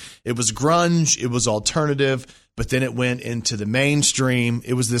 because it was grunge, it was alternative, but then it went into the mainstream.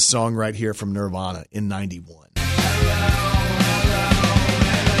 It was this song right here from Nirvana in 91.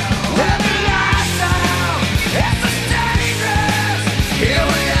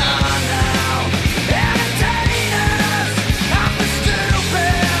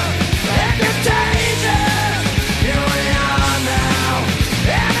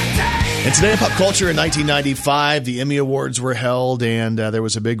 And today in pop culture in 1995, the Emmy Awards were held, and there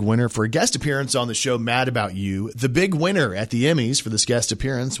was a big winner for a guest appearance on the show Mad About You. The big winner at the Emmys for this guest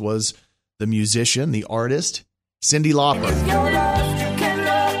appearance was the musician, the artist, Cyndi Lauper. If you're lost, you can look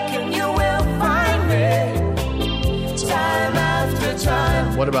and you will find me. Time after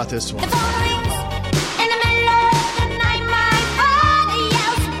time. What about this one? The phone rings in the middle of the night. My father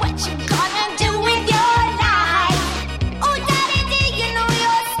yells, "What you gonna do with your life?" Oh, Daddy, do you know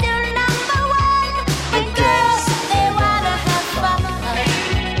you're still number one? And girls, they wanna have fun.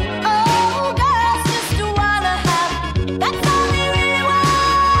 Oh, girls just wanna have. That's all they really want.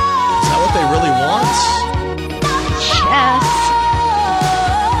 Is that what they really want? Yes.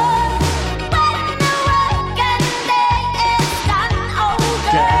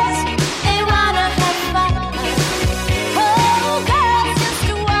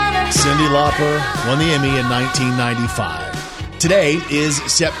 Cyndi Lauper won the Emmy in 1995. Today is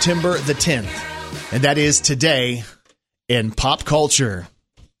September the 10th, and that is today in pop culture.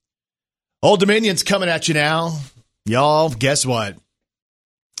 Old Dominion's coming at you now. Y'all, guess what?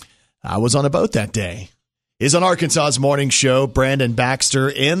 I was on a boat that day. Is on Arkansas's morning show, Brandon Baxter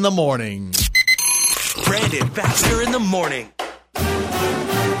in the morning. Brandon Baxter in the morning.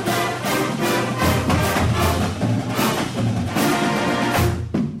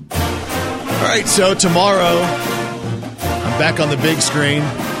 All right, so tomorrow, I'm back on the big screen.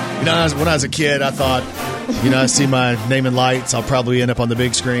 You know, when I was a kid, I thought, I see my name in lights, I'll probably end up on the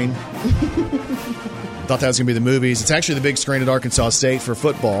big screen. Thought that was going to be the movies. It's actually the big screen at Arkansas State for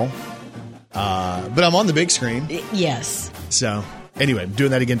football. But I'm on the big screen. Yes. So, anyway, I'm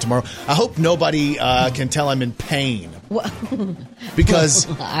doing that again tomorrow. I hope nobody can tell I'm in pain. Because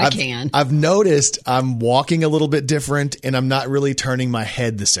I've noticed I'm walking a little bit different, and I'm not really turning my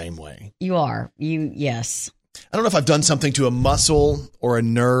head the same way. You are. Yes. I don't know if I've done something to a muscle or a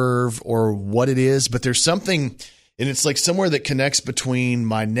nerve or what it is, but there's something, and it's like somewhere that connects between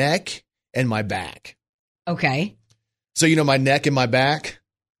my neck and my back. Okay. So, my neck and my back,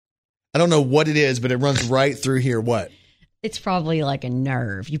 I don't know what it is, but it runs right through here. What? It's probably like a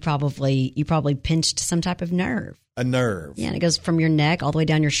nerve. You probably pinched some type of nerve. A nerve. Yeah, and it goes from your neck all the way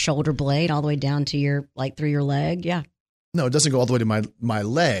down your shoulder blade, all the way down to your, through your leg. Yeah. No, it doesn't go all the way to my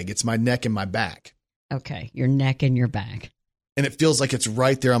leg. It's my neck and my back. Okay, your neck and your back. And it feels like it's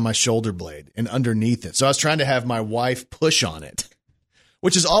right there on my shoulder blade and underneath it. So I was trying to have my wife push on it,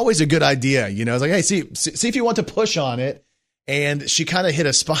 which is always a good idea. I was like, hey, see if you want to push on it. And she kind of hit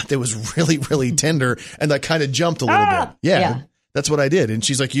a spot that was really, really tender, and I kind of jumped a little bit. Yeah, that's what I did. And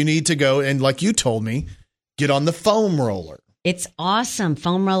she's like, you need to go, and like you told me, get on the foam roller. It's awesome.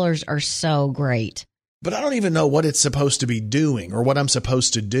 Foam rollers are so great. But I don't even know what it's supposed to be doing or what I'm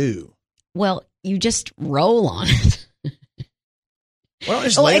supposed to do. Well, you just roll on it. Why don't I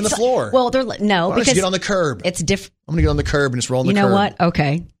just lay on the floor? Well, because get on the curb. It's different. I'm going to get on the curb and just roll on the curb. You know what?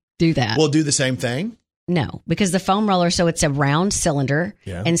 Okay, do that. We'll do the same thing. No, because the foam roller, so it's a round cylinder.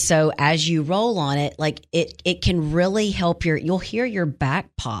 Yeah. And so as you roll on it, like it can really help you'll hear your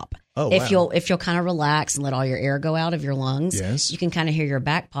back pop. Oh, if you'll kind of relax and let all your air go out of your lungs, yes, you can kind of hear your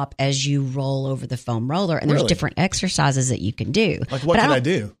back pop as you roll over the foam roller. And there's different exercises that you can do. Like what can I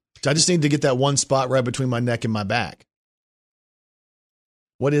do? I just need to get that one spot right between my neck and my back.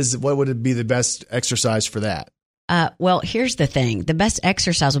 What would it be the best exercise for that? Well, here's the thing. The best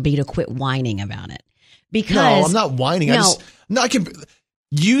exercise would be to quit whining about it. Because no, I'm not whining. I can.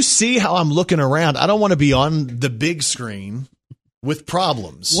 You see how I'm looking around. I don't want to be on the big screen with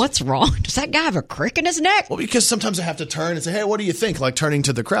problems. What's wrong? Does that guy have a crick in his neck? Well, because sometimes I have to turn and say, hey, what do you think? Like turning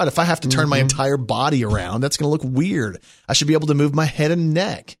to the crowd. If I have to turn my entire body around, that's going to look weird. I should be able to move my head and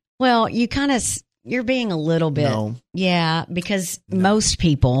neck. Well, you're being a little bit. No. Yeah, because most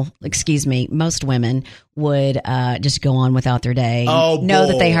most women would just go on without their day. Know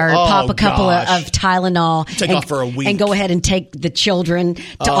that they hurt, pop a couple of Tylenol, take off for a week, and go ahead and take the children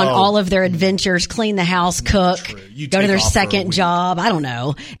on all of their adventures, clean the house, cook, go to their second job. I don't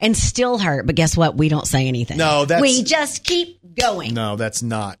know, and still hurt. But guess what? We don't say anything. No, we just keep going. No, that's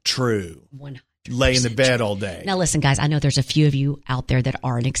not true. Lay in the bed all day. Now, listen, guys. I know there's a few of you out there that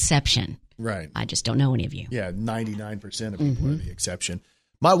are an exception. Right. I just don't know any of you. Yeah, 99% of people are the exception.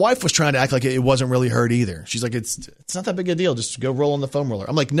 My wife was trying to act like it wasn't really hurt either. She's like, it's not that big a deal. Just go roll on the foam roller.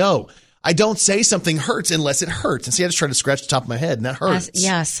 I'm like, no, I don't say something hurts unless it hurts. And see, I just tried to scratch the top of my head, and that hurts.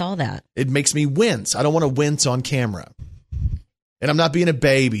 I saw that. It makes me wince. I don't want to wince on camera. And I'm not being a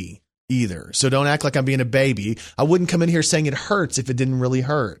baby either. So don't act like I'm being a baby. I wouldn't come in here saying it hurts if it didn't really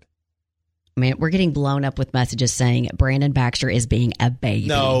hurt. Man, we're getting blown up with messages saying Brandon Baxter is being a baby.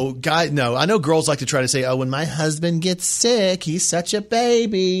 No, no. I know girls like to try to say, oh, when my husband gets sick, he's such a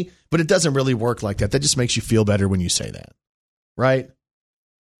baby. But it doesn't really work like that. That just makes you feel better when you say that. Right?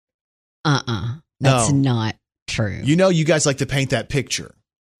 That's not true. You know, you guys like to paint that picture.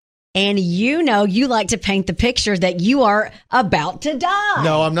 And you know you like to paint the picture that you are about to die.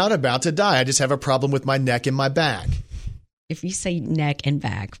 No, I'm not about to die. I just have a problem with my neck and my back. If you say neck and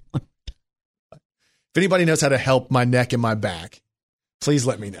back. If anybody knows how to help my neck and my back, please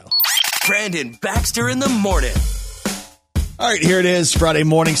let me know. Brandon Baxter in the morning. All right, here it is, Friday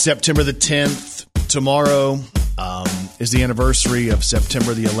morning, September the 10th. Tomorrow is the anniversary of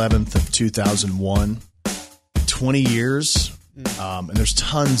September the 11th of 2001. 20 years. And there's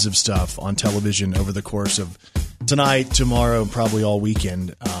tons of stuff on television over the course of tonight, tomorrow, and probably all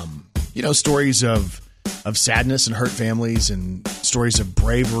weekend. Stories of sadness and hurt families, and stories of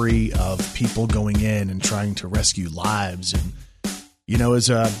bravery of people going in and trying to rescue lives. And,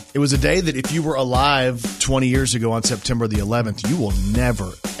 it was a day that if you were alive 20 years ago on September the 11th, you will never,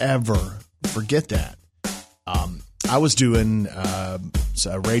 ever forget that. I was doing a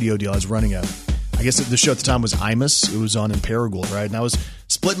radio deal. I was running I guess the show at the time was Imus. It was on in Paragould, right? And I was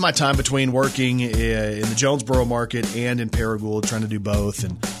splitting my time between working in the Jonesboro market and in Paragould, trying to do both.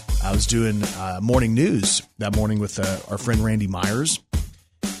 And I was doing morning news that morning with our friend Randy Myers.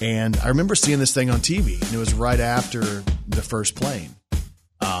 And I remember seeing this thing on TV, and it was right after the first plane.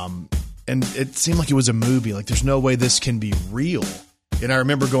 And it seemed like it was a movie. Like, there's no way this can be real. And I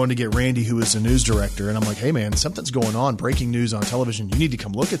remember going to get Randy, who was a news director, and I'm like, hey, man, something's going on. Breaking news on television. You need to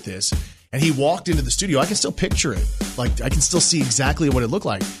come look at this. And he walked into the studio. I can still picture it. Like, I can still see exactly what it looked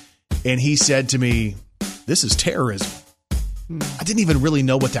like. And he said to me, this is terrorism. I didn't even really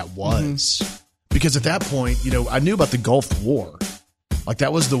know what that was. Because at that point, I knew about the Gulf War. Like,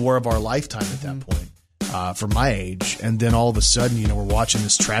 that was the war of our lifetime at that point, for my age. And then all of a sudden, we're watching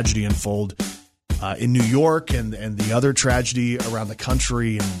this tragedy unfold in New York and the other tragedy around the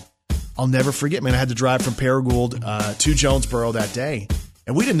country. And I'll never forget, man, I had to drive from Paragould to Jonesboro that day.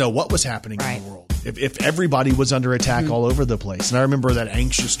 And we didn't know what was happening in the world. If everybody was under attack all over the place. And I remember that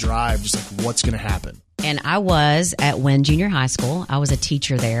anxious drive, just like, what's going to happen? And I was at Wynn Junior High School. I was a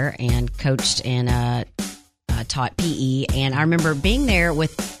teacher there and coached and taught PE. And I remember being there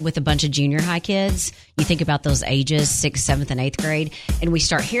with a bunch of junior high kids. You think about those ages, 6th, 7th, and 8th grade. And we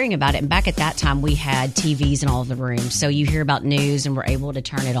start hearing about it. And back at that time, we had TVs in all of the rooms. So you hear about news and we're able to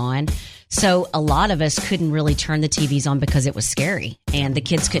turn it on. So a lot of us couldn't really turn the TVs on because it was scary, and the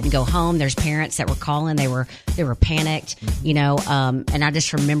kids couldn't go home. There's parents that were calling; they were panicked, And I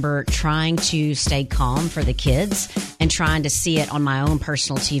just remember trying to stay calm for the kids and trying to see it on my own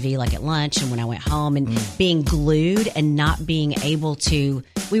personal TV, like at lunch and when I went home, and being glued and not being able to.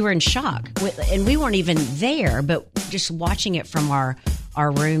 We were in shock, and we weren't even there, but just watching it from our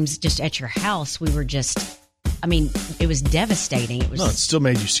rooms, just at your house, we were just. I mean, it was devastating. No, it still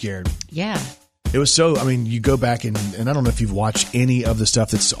made you scared. Yeah. It was so, you go back and I don't know if you've watched any of the stuff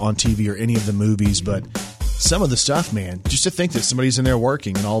that's on TV or any of the movies, but some of the stuff, man, just to think that somebody's in there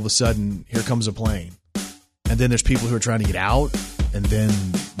working and all of a sudden, here comes a plane. And then there's people who are trying to get out. And then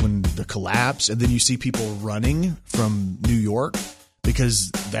when the collapse, and then you see people running from New York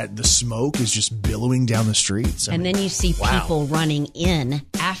because the smoke is just billowing down the streets. Then you see people running in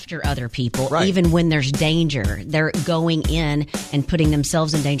after other people, even when there's danger. They're going in and putting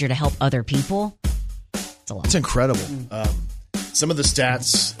themselves in danger to help other people. It's a lot. It's incredible. Some of the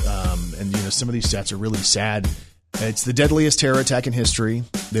stats, and some of these stats are really sad. It's the deadliest terror attack in history.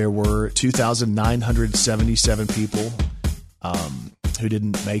 There were 2,977 people who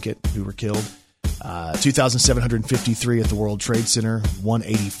didn't make it, who were killed. 2,753 at the World Trade Center,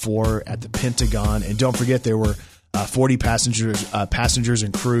 184 at the Pentagon, and don't forget there were 40 passengers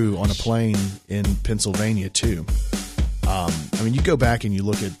and crew on a plane in Pennsylvania too. You go back and you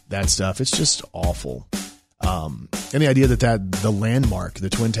look at that stuff; it's just awful. And the idea that the landmark,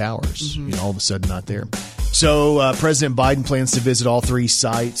 the Twin Towers, all of a sudden not there. So President Biden plans to visit all three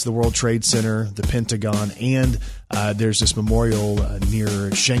sites, the World Trade Center, the Pentagon, and there's this memorial near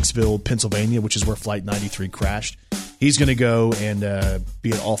Shanksville, Pennsylvania, which is where Flight 93 crashed. He's going to go and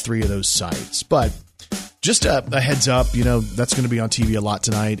be at all three of those sites. But just a heads up, that's going to be on TV a lot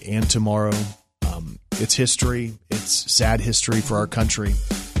tonight and tomorrow. It's history. It's sad history for our country.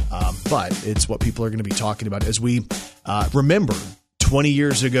 But it's what people are going to be talking about as we remember 20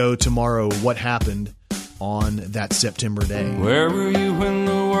 years ago tomorrow what happened on that September day. Where were you when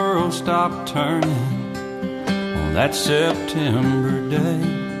the world stopped turning on that September day?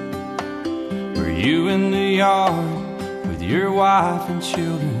 Were you in the yard with your wife and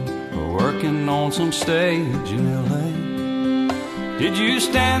children, or working on some stage in L.A.? Did you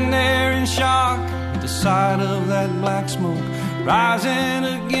stand there in shock at the sight of that black smoke rising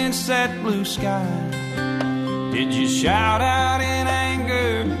against that blue sky? Did you shout out in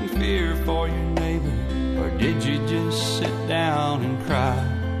anger and fear for your neighbor? Or did you just sit down and cry?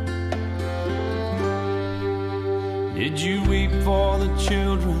 Did you weep for the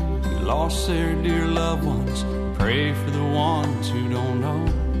children who lost their dear loved ones? Pray for the ones who don't know?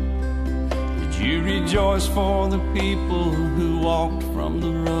 Did you rejoice for the people who walked from the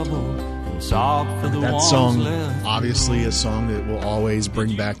rubble and sobbed for the That ones song, left? obviously a song that will always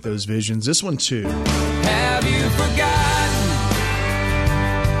bring back those visions. This one too. Have you forgotten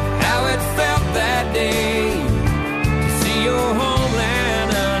how it felt that day to see your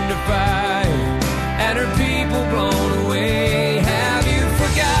homeland under fire and her people blown away? Have you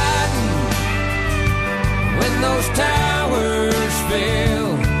forgotten when those towers fell?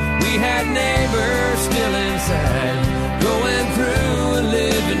 We had neighbors still inside, going through a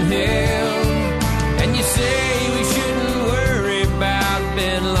living hell. And you say we shouldn't worry about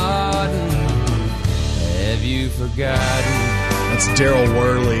Bin Laden. Have you forgotten? That's Daryl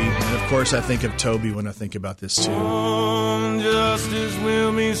Worley. And of course, I think of Toby when I think about this too. Justice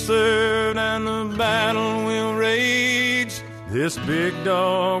will be served and the battle will rage. This big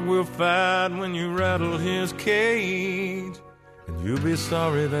dog will fight when you rattle his cage. And you'll be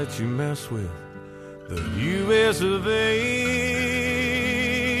sorry that you mess with the U.S. of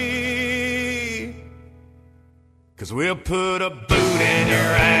A. 'Cause we'll put a boot in your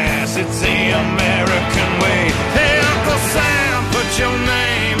ass. It's the American way. Hey, Uncle Sam, put your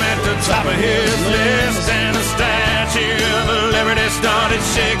name at the top of his list. And the Statue of Liberty started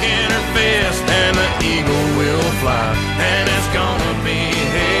shaking her fist. And the eagle will fly, and it's gonna be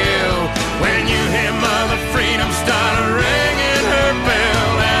hell when you hear Mother Freedom start ringing her bell.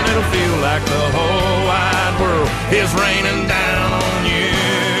 And it'll feel like the whole wide world is raining down on you.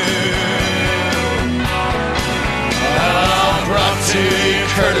 All brought to you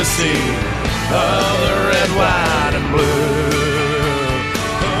courtesy of the red, white, and blue.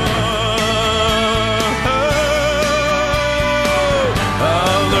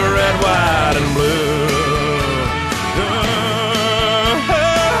 Of the red, white, and blue.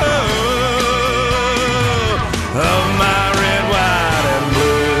 Of my red, white, and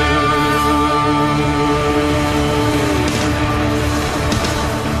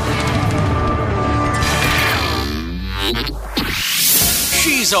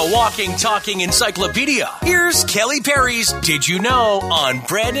She's a walking, talking encyclopedia. Here's Kelly Perry's Did You Know on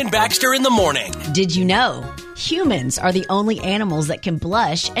Brandon Baxter in the Morning. Did you know? Humans are the only animals that can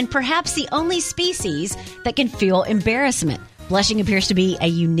blush and perhaps the only species that can feel embarrassment. Blushing appears to be a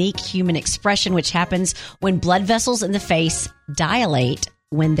unique human expression which happens when blood vessels in the face dilate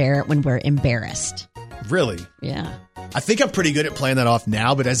when we're embarrassed. Really? Yeah. I think I'm pretty good at playing that off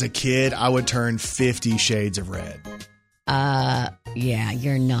now, but as a kid, I would turn 50 shades of red. Yeah,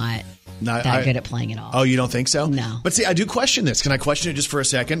 you're not that good at playing it off. Oh, you don't think so? No. But see, I do question this. Can I question it just for a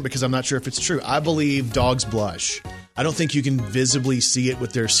second? Because I'm not sure if it's true. I believe dogs blush. I don't think you can visibly see it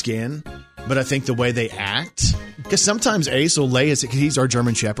with their skin, but I think the way they act. Because sometimes Ace will he's our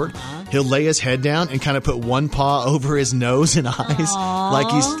German Shepherd. He'll lay his head down and kind of put one paw over his nose and eyes. Aww. Like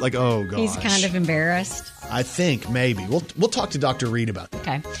he's like, oh, gosh. He's kind of embarrassed. I think maybe. We'll talk to Dr. Reed about that.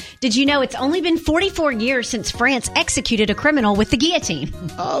 Okay. Did you know it's only been 44 years since France executed a criminal with the guillotine?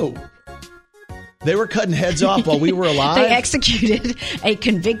 Oh. They were cutting heads off while we were alive? They executed a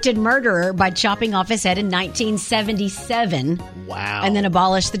convicted murderer by chopping off his head in 1977. Wow. And then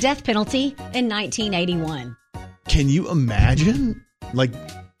abolished the death penalty in 1981. Can you imagine? Like,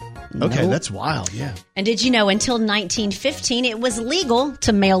 okay, Nope. that's wild, yeah. And did you know until 1915 it was legal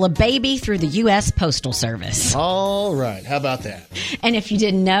to mail a baby through the U.S. Postal Service? All right, how about that? And if you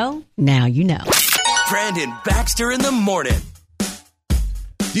didn't know, now you know. Brandon Baxter in the Morning.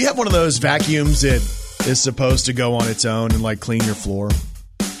 Do you have one of those vacuums that is supposed to go on its own and like clean your floor?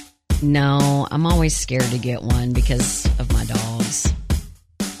 No, I'm always scared to get one because of my dogs.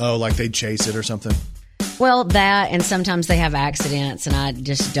 Oh, like they'd chase it or something? Well, that, and sometimes they have accidents, and I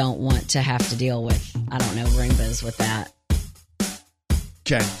just don't want to have to deal with, Roombas with that.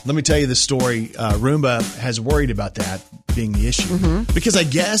 Okay, let me tell you the story. Roomba has worried about that being the issue. Mm-hmm. Because I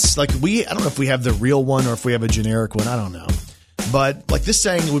guess, I don't know if we have the real one or if we have a generic one. I don't know. But, this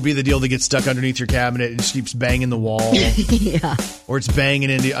thing would be the deal that gets stuck underneath your cabinet and just keeps banging the wall. Yeah. Or it's banging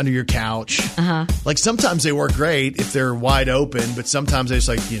under your couch. Uh-huh. Sometimes they work great if they're wide open, but sometimes they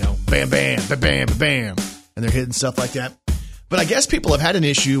just bam, bam, bam, bam, bam, and they're hitting stuff like that. But I guess people have had an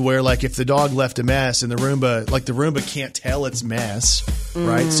issue where, like, if the dog left a mess and the Roomba can't tell its mess,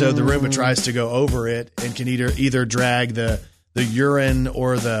 right? So the Roomba tries to go over it and can either drag the urine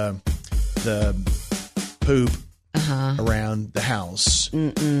or the poop around the house.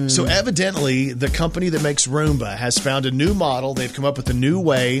 So evidently, the company that makes Roomba has found a new model. They've come up with a new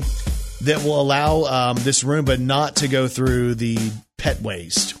way that will allow this Roomba not to go through the pet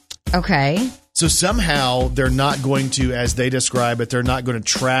waste. Okay. So somehow they're not going to, as they describe it, they're not going to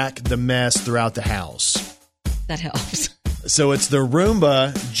track the mess throughout the house. That helps. So it's the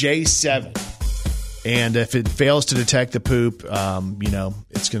Roomba J7. And if it fails to detect the poop,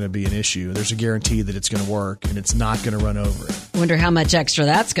 it's going to be an issue. There's a guarantee that it's going to work and it's not going to run over it. Wonder how much extra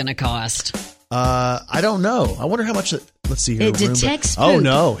that's going to cost. I don't know. I wonder how much. Let's see here. It detects poop. Oh,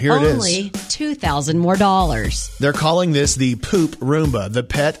 no. Here it is. Only $2,000 more dollars. They're calling this the Poop Roomba, the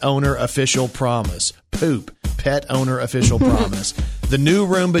Pet Owner Official Promise. Poop, Pet Owner Official Promise. The new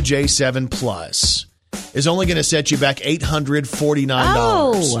Roomba J7 Plus is only going to set you back $849.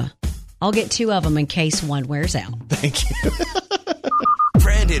 Oh, I'll get 2 of them in case one wears out. Thank you.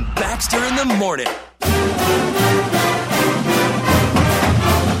 Brandon Baxter in the morning.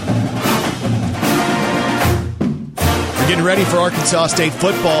 We're getting ready for Arkansas State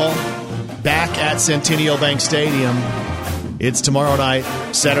football back at Centennial Bank Stadium. It's tomorrow night,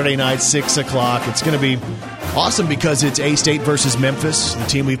 Saturday night, 6 o'clock. It's going to be awesome because it's A-State versus Memphis, the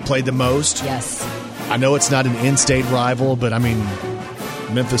team we've played the most. Yes. I know it's not an in-state rival, but I mean,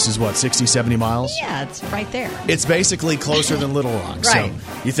 Memphis is what, 60, 70 miles? Yeah, it's right there. It's basically closer than Little Rock. Right.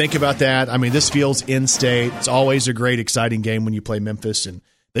 So you think about that. I mean, this feels in-state. It's always a great, exciting game when you play Memphis, and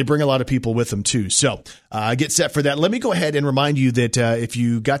they bring a lot of people with them, too. So get set for that. Let me go ahead and remind you that if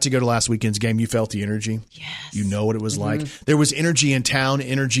you got to go to last weekend's game, you felt the energy. Yes. You know what it was like. There was energy in town,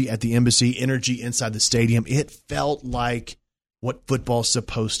 energy at the embassy, energy inside the stadium. It felt like what football's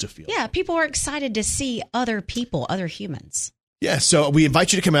supposed to feel. Yeah, people are excited to see other people, other humans. Yeah, so we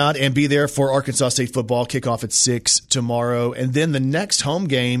invite you to come out and be there for Arkansas State football, kickoff at 6 tomorrow. And then the next home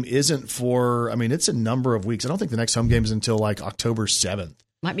game isn't for, it's a number of weeks. I don't think the next home game is until like October 7th.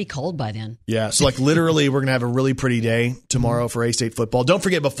 Might be cold by then. Yeah, so like literally we're going to have a really pretty day tomorrow for A-State football. Don't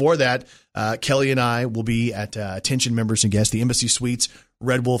forget, before that, Kelly and I will be at attention members and guests, the Embassy Suites,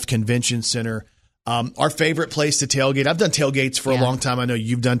 Red Wolf Convention Center. Our favorite place to tailgate. I've done tailgates for a long time. I know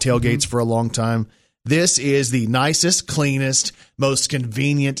you've done tailgates for a long time. This is the nicest, cleanest, most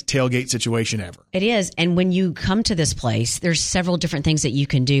convenient tailgate situation ever. It is. And when you come to this place, there's several different things that you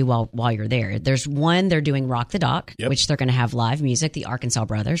can do while you're there. There's one, they're doing Rock the Dock, which they're going to have live music, the Arkansas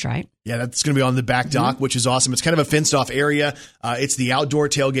Brothers, right? Yeah, that's going to be on the back dock, which is awesome. It's kind of a fenced-off area. It's the outdoor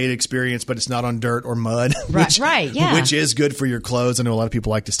tailgate experience, but it's not on dirt or mud, which is good for your clothes. I know a lot of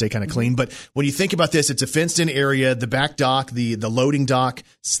people like to stay kind of clean. But when you think about this, it's a fenced-in area. The back dock, the loading dock,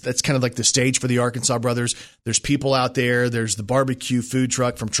 that's kind of like the stage for the Arkansas Brothers. There's people out there. There's the barbecue food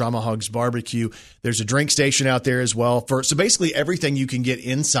truck from Trauma Hogs Barbecue. There's a drink station out there as well. So basically everything you can get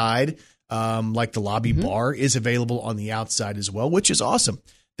inside, like the lobby bar, is available on the outside as well, which is awesome.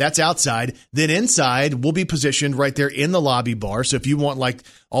 That's outside. Then inside, we'll be positioned right there in the lobby bar. So if you want like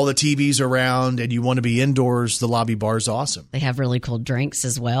all the TVs around and you want to be indoors, the lobby bar is awesome. They have really cool drinks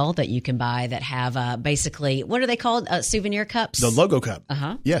as well that you can buy that have basically, what are they called? Souvenir cups? The logo cup.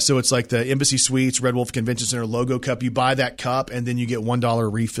 Uh-huh. Yeah, so it's like the Embassy Suites, Red Wolf Convention Center logo cup. You buy that cup and then you get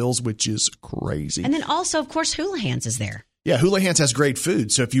 $1 refills, which is crazy. And then also, of course, Houlihan's is there. Yeah, Houlihan's has great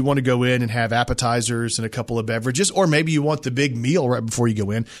food. So if you want to go in and have appetizers and a couple of beverages, or maybe you want the big meal right before you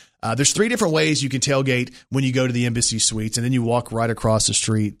go in, there's 3 different ways you can tailgate when you go to the Embassy Suites, and then you walk right across the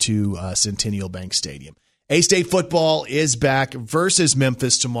street to Centennial Bank Stadium. A-State football is back versus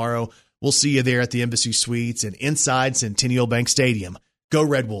Memphis tomorrow. We'll see you there at the Embassy Suites and inside Centennial Bank Stadium. Go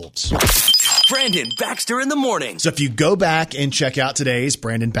Red Wolves. Brandon Baxter in the morning. So if you go back and check out today's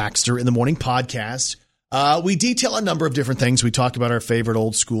Brandon Baxter in the Morning podcast, we detail a number of different things. We talked about our favorite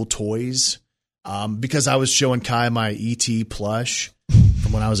old school toys because I was showing Kai my E.T. plush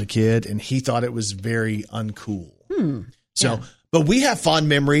from when I was a kid, and he thought it was very uncool. But we have fond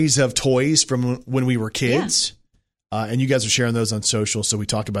memories of toys from when we were kids, and you guys are sharing those on social, so we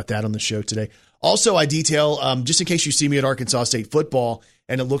talk about that on the show today. Also, I detail, just in case you see me at Arkansas State football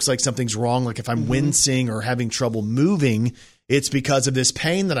and it looks like something's wrong, like if I'm wincing or having trouble moving, it's because of this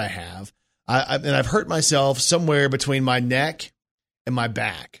pain that I have. And I've hurt myself somewhere between my neck and my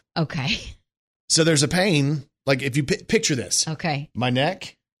back. Okay. So there's a pain, like if you picture this. Okay. My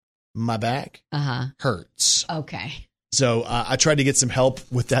neck, my back hurts. Okay. So I tried to get some help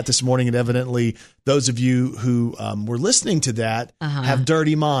with that this morning, and evidently those of you who were listening to that have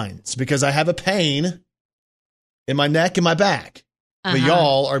dirty minds, because I have a pain in my neck and my back. But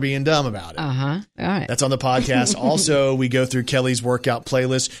y'all are being dumb about it. All right. That's on the podcast. Also, we go through Kelly's workout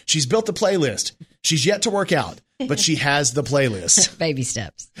playlist. She's built the playlist. She's yet to work out, but she has the playlist. Baby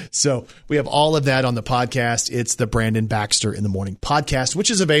steps. So we have all of that on the podcast. It's the Brandon Baxter in the Morning podcast,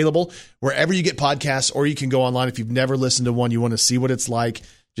 which is available wherever you get podcasts, or you can go online. If you've never listened to one, you want to see what it's like,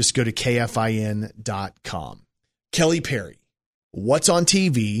 just go to KFIN.com. Kelly Perry, what's on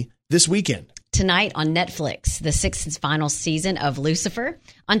TV this weekend? Tonight on Netflix, the 6th and final season of Lucifer.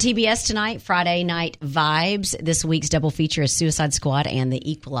 On TBS tonight, Friday Night Vibes. This week's double feature is Suicide Squad and The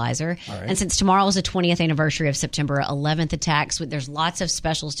Equalizer. Right. And since tomorrow is the 20th anniversary of September 11th attacks, there's lots of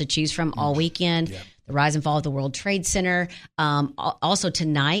specials to choose from all weekend. Yeah. The rise and fall of the World Trade Center. Also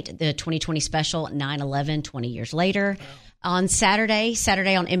tonight, the 2020 special, 9/11, 20 years later. Wow. On Saturday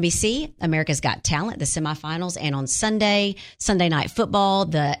on NBC, America's Got Talent, the semifinals. And on Sunday Night Football,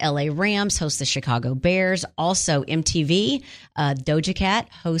 the LA Rams host the Chicago Bears. Also MTV, Doja Cat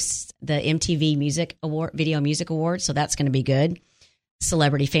hosts the MTV Video Music Awards. So that's going to be good.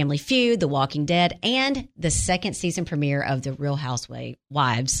 Celebrity Family Feud, The Walking Dead, and the second season premiere of The Real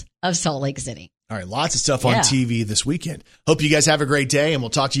Housewives of Salt Lake City. All right, lots of stuff on TV this weekend. Hope you guys have a great day, and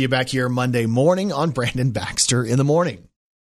we'll talk to you back here Monday morning on Brandon Baxter in the Morning.